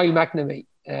 but Niall McNamee.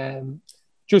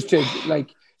 Just to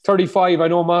 35. I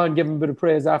know Mahan gave him a bit of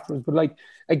praise afterwards, but like,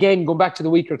 again, going back to the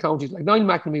weaker counties, like Niall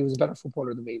McNamee was a better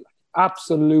footballer than me. Like,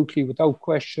 absolutely, without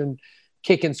question,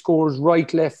 kicking scores,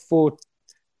 right, left foot,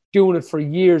 doing it for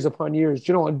years upon years,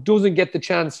 you know, and doesn't get the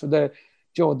chance for the,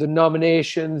 you know, the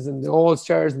nominations and the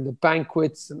All-Stars and the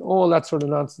banquets and all that sort of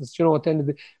nonsense, you know, at the end of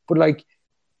the, but like,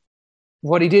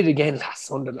 what he did again last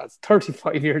Sunday, lads,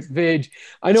 35 years of age.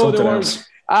 I know there was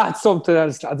something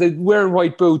else. Lads. Wearing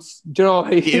white boots, do you know?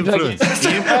 The influence.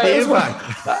 I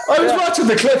was watching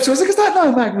the clips. I was like, is that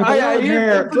Niall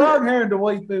McNamee with the long hair and the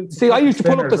white boots? See, I used to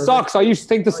pull up the socks. I used to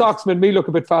think the socks made me look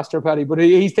a bit faster, Paddy, but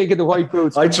he's thinking the white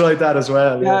boots. I tried that as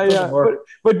well. Yeah.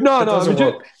 But no, I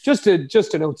mean, just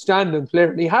an outstanding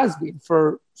player. And he has been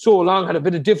for so long, had a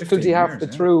bit of difficulty halfway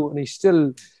through, and he's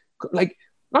still, like,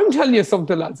 I'm telling you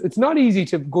something, lads. It's not easy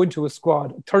to go into a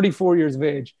squad at 34 years of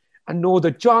age and know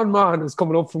that John Mahan is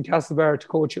coming up from Castlebar to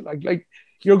coach you. Like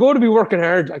you're going to be working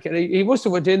hard. Like, and he must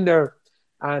have went in there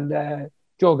and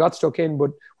Joe got stuck in.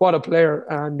 But what a player!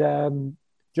 And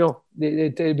Joe,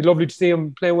 it'd be lovely to see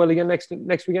him playing well again next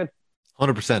weekend.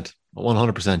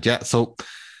 100%. Yeah. So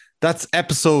that's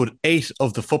episode 8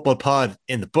 of the Football Pod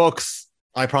in the books.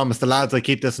 I promised the lads I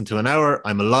keep this into an hour.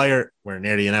 I'm a liar. We're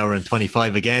nearly an hour and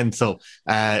 25 again. So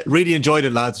really enjoyed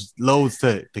it, lads. Loads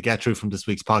to get through from this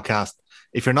week's podcast.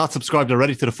 If you're not subscribed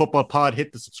already to the Football Pod,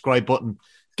 hit the subscribe button.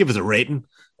 Give us a rating.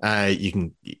 You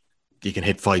can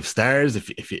hit 5 stars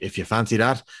if you fancy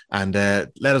that. And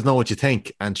let us know what you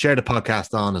think. And share the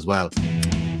podcast on as well.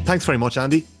 Thanks very much,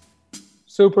 Andy.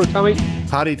 Super, Tommy.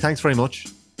 Paddy, thanks very much.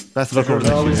 Best of luck over the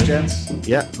next always, gents.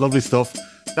 Yeah, lovely stuff.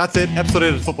 That's it. Episode 8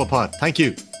 of the Football Pod. Thank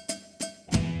you.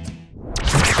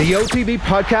 The OTB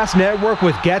Podcast Network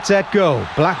with Get Set Go.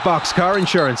 Black Box Car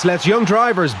Insurance lets young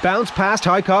drivers bounce past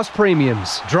high-cost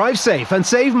premiums. Drive safe and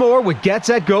save more with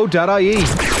getsetgo.ie.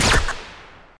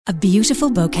 A beautiful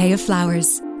bouquet of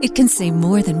flowers. It can say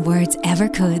more than words ever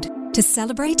could. To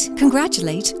celebrate,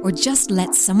 congratulate, or just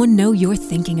let someone know you're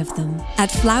thinking of them.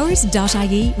 At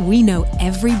flowers.ie, we know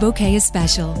every bouquet is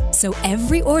special. So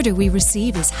every order we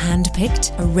receive is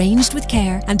hand-picked, arranged with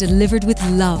care, and delivered with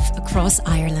love across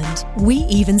Ireland. We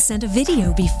even send a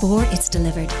video before it's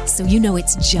delivered, so you know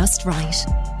it's just right.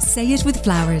 Say it with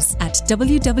flowers at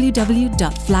www.flowers.ie.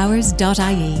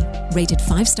 Rated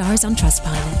 5 stars on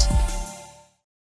Trustpilot.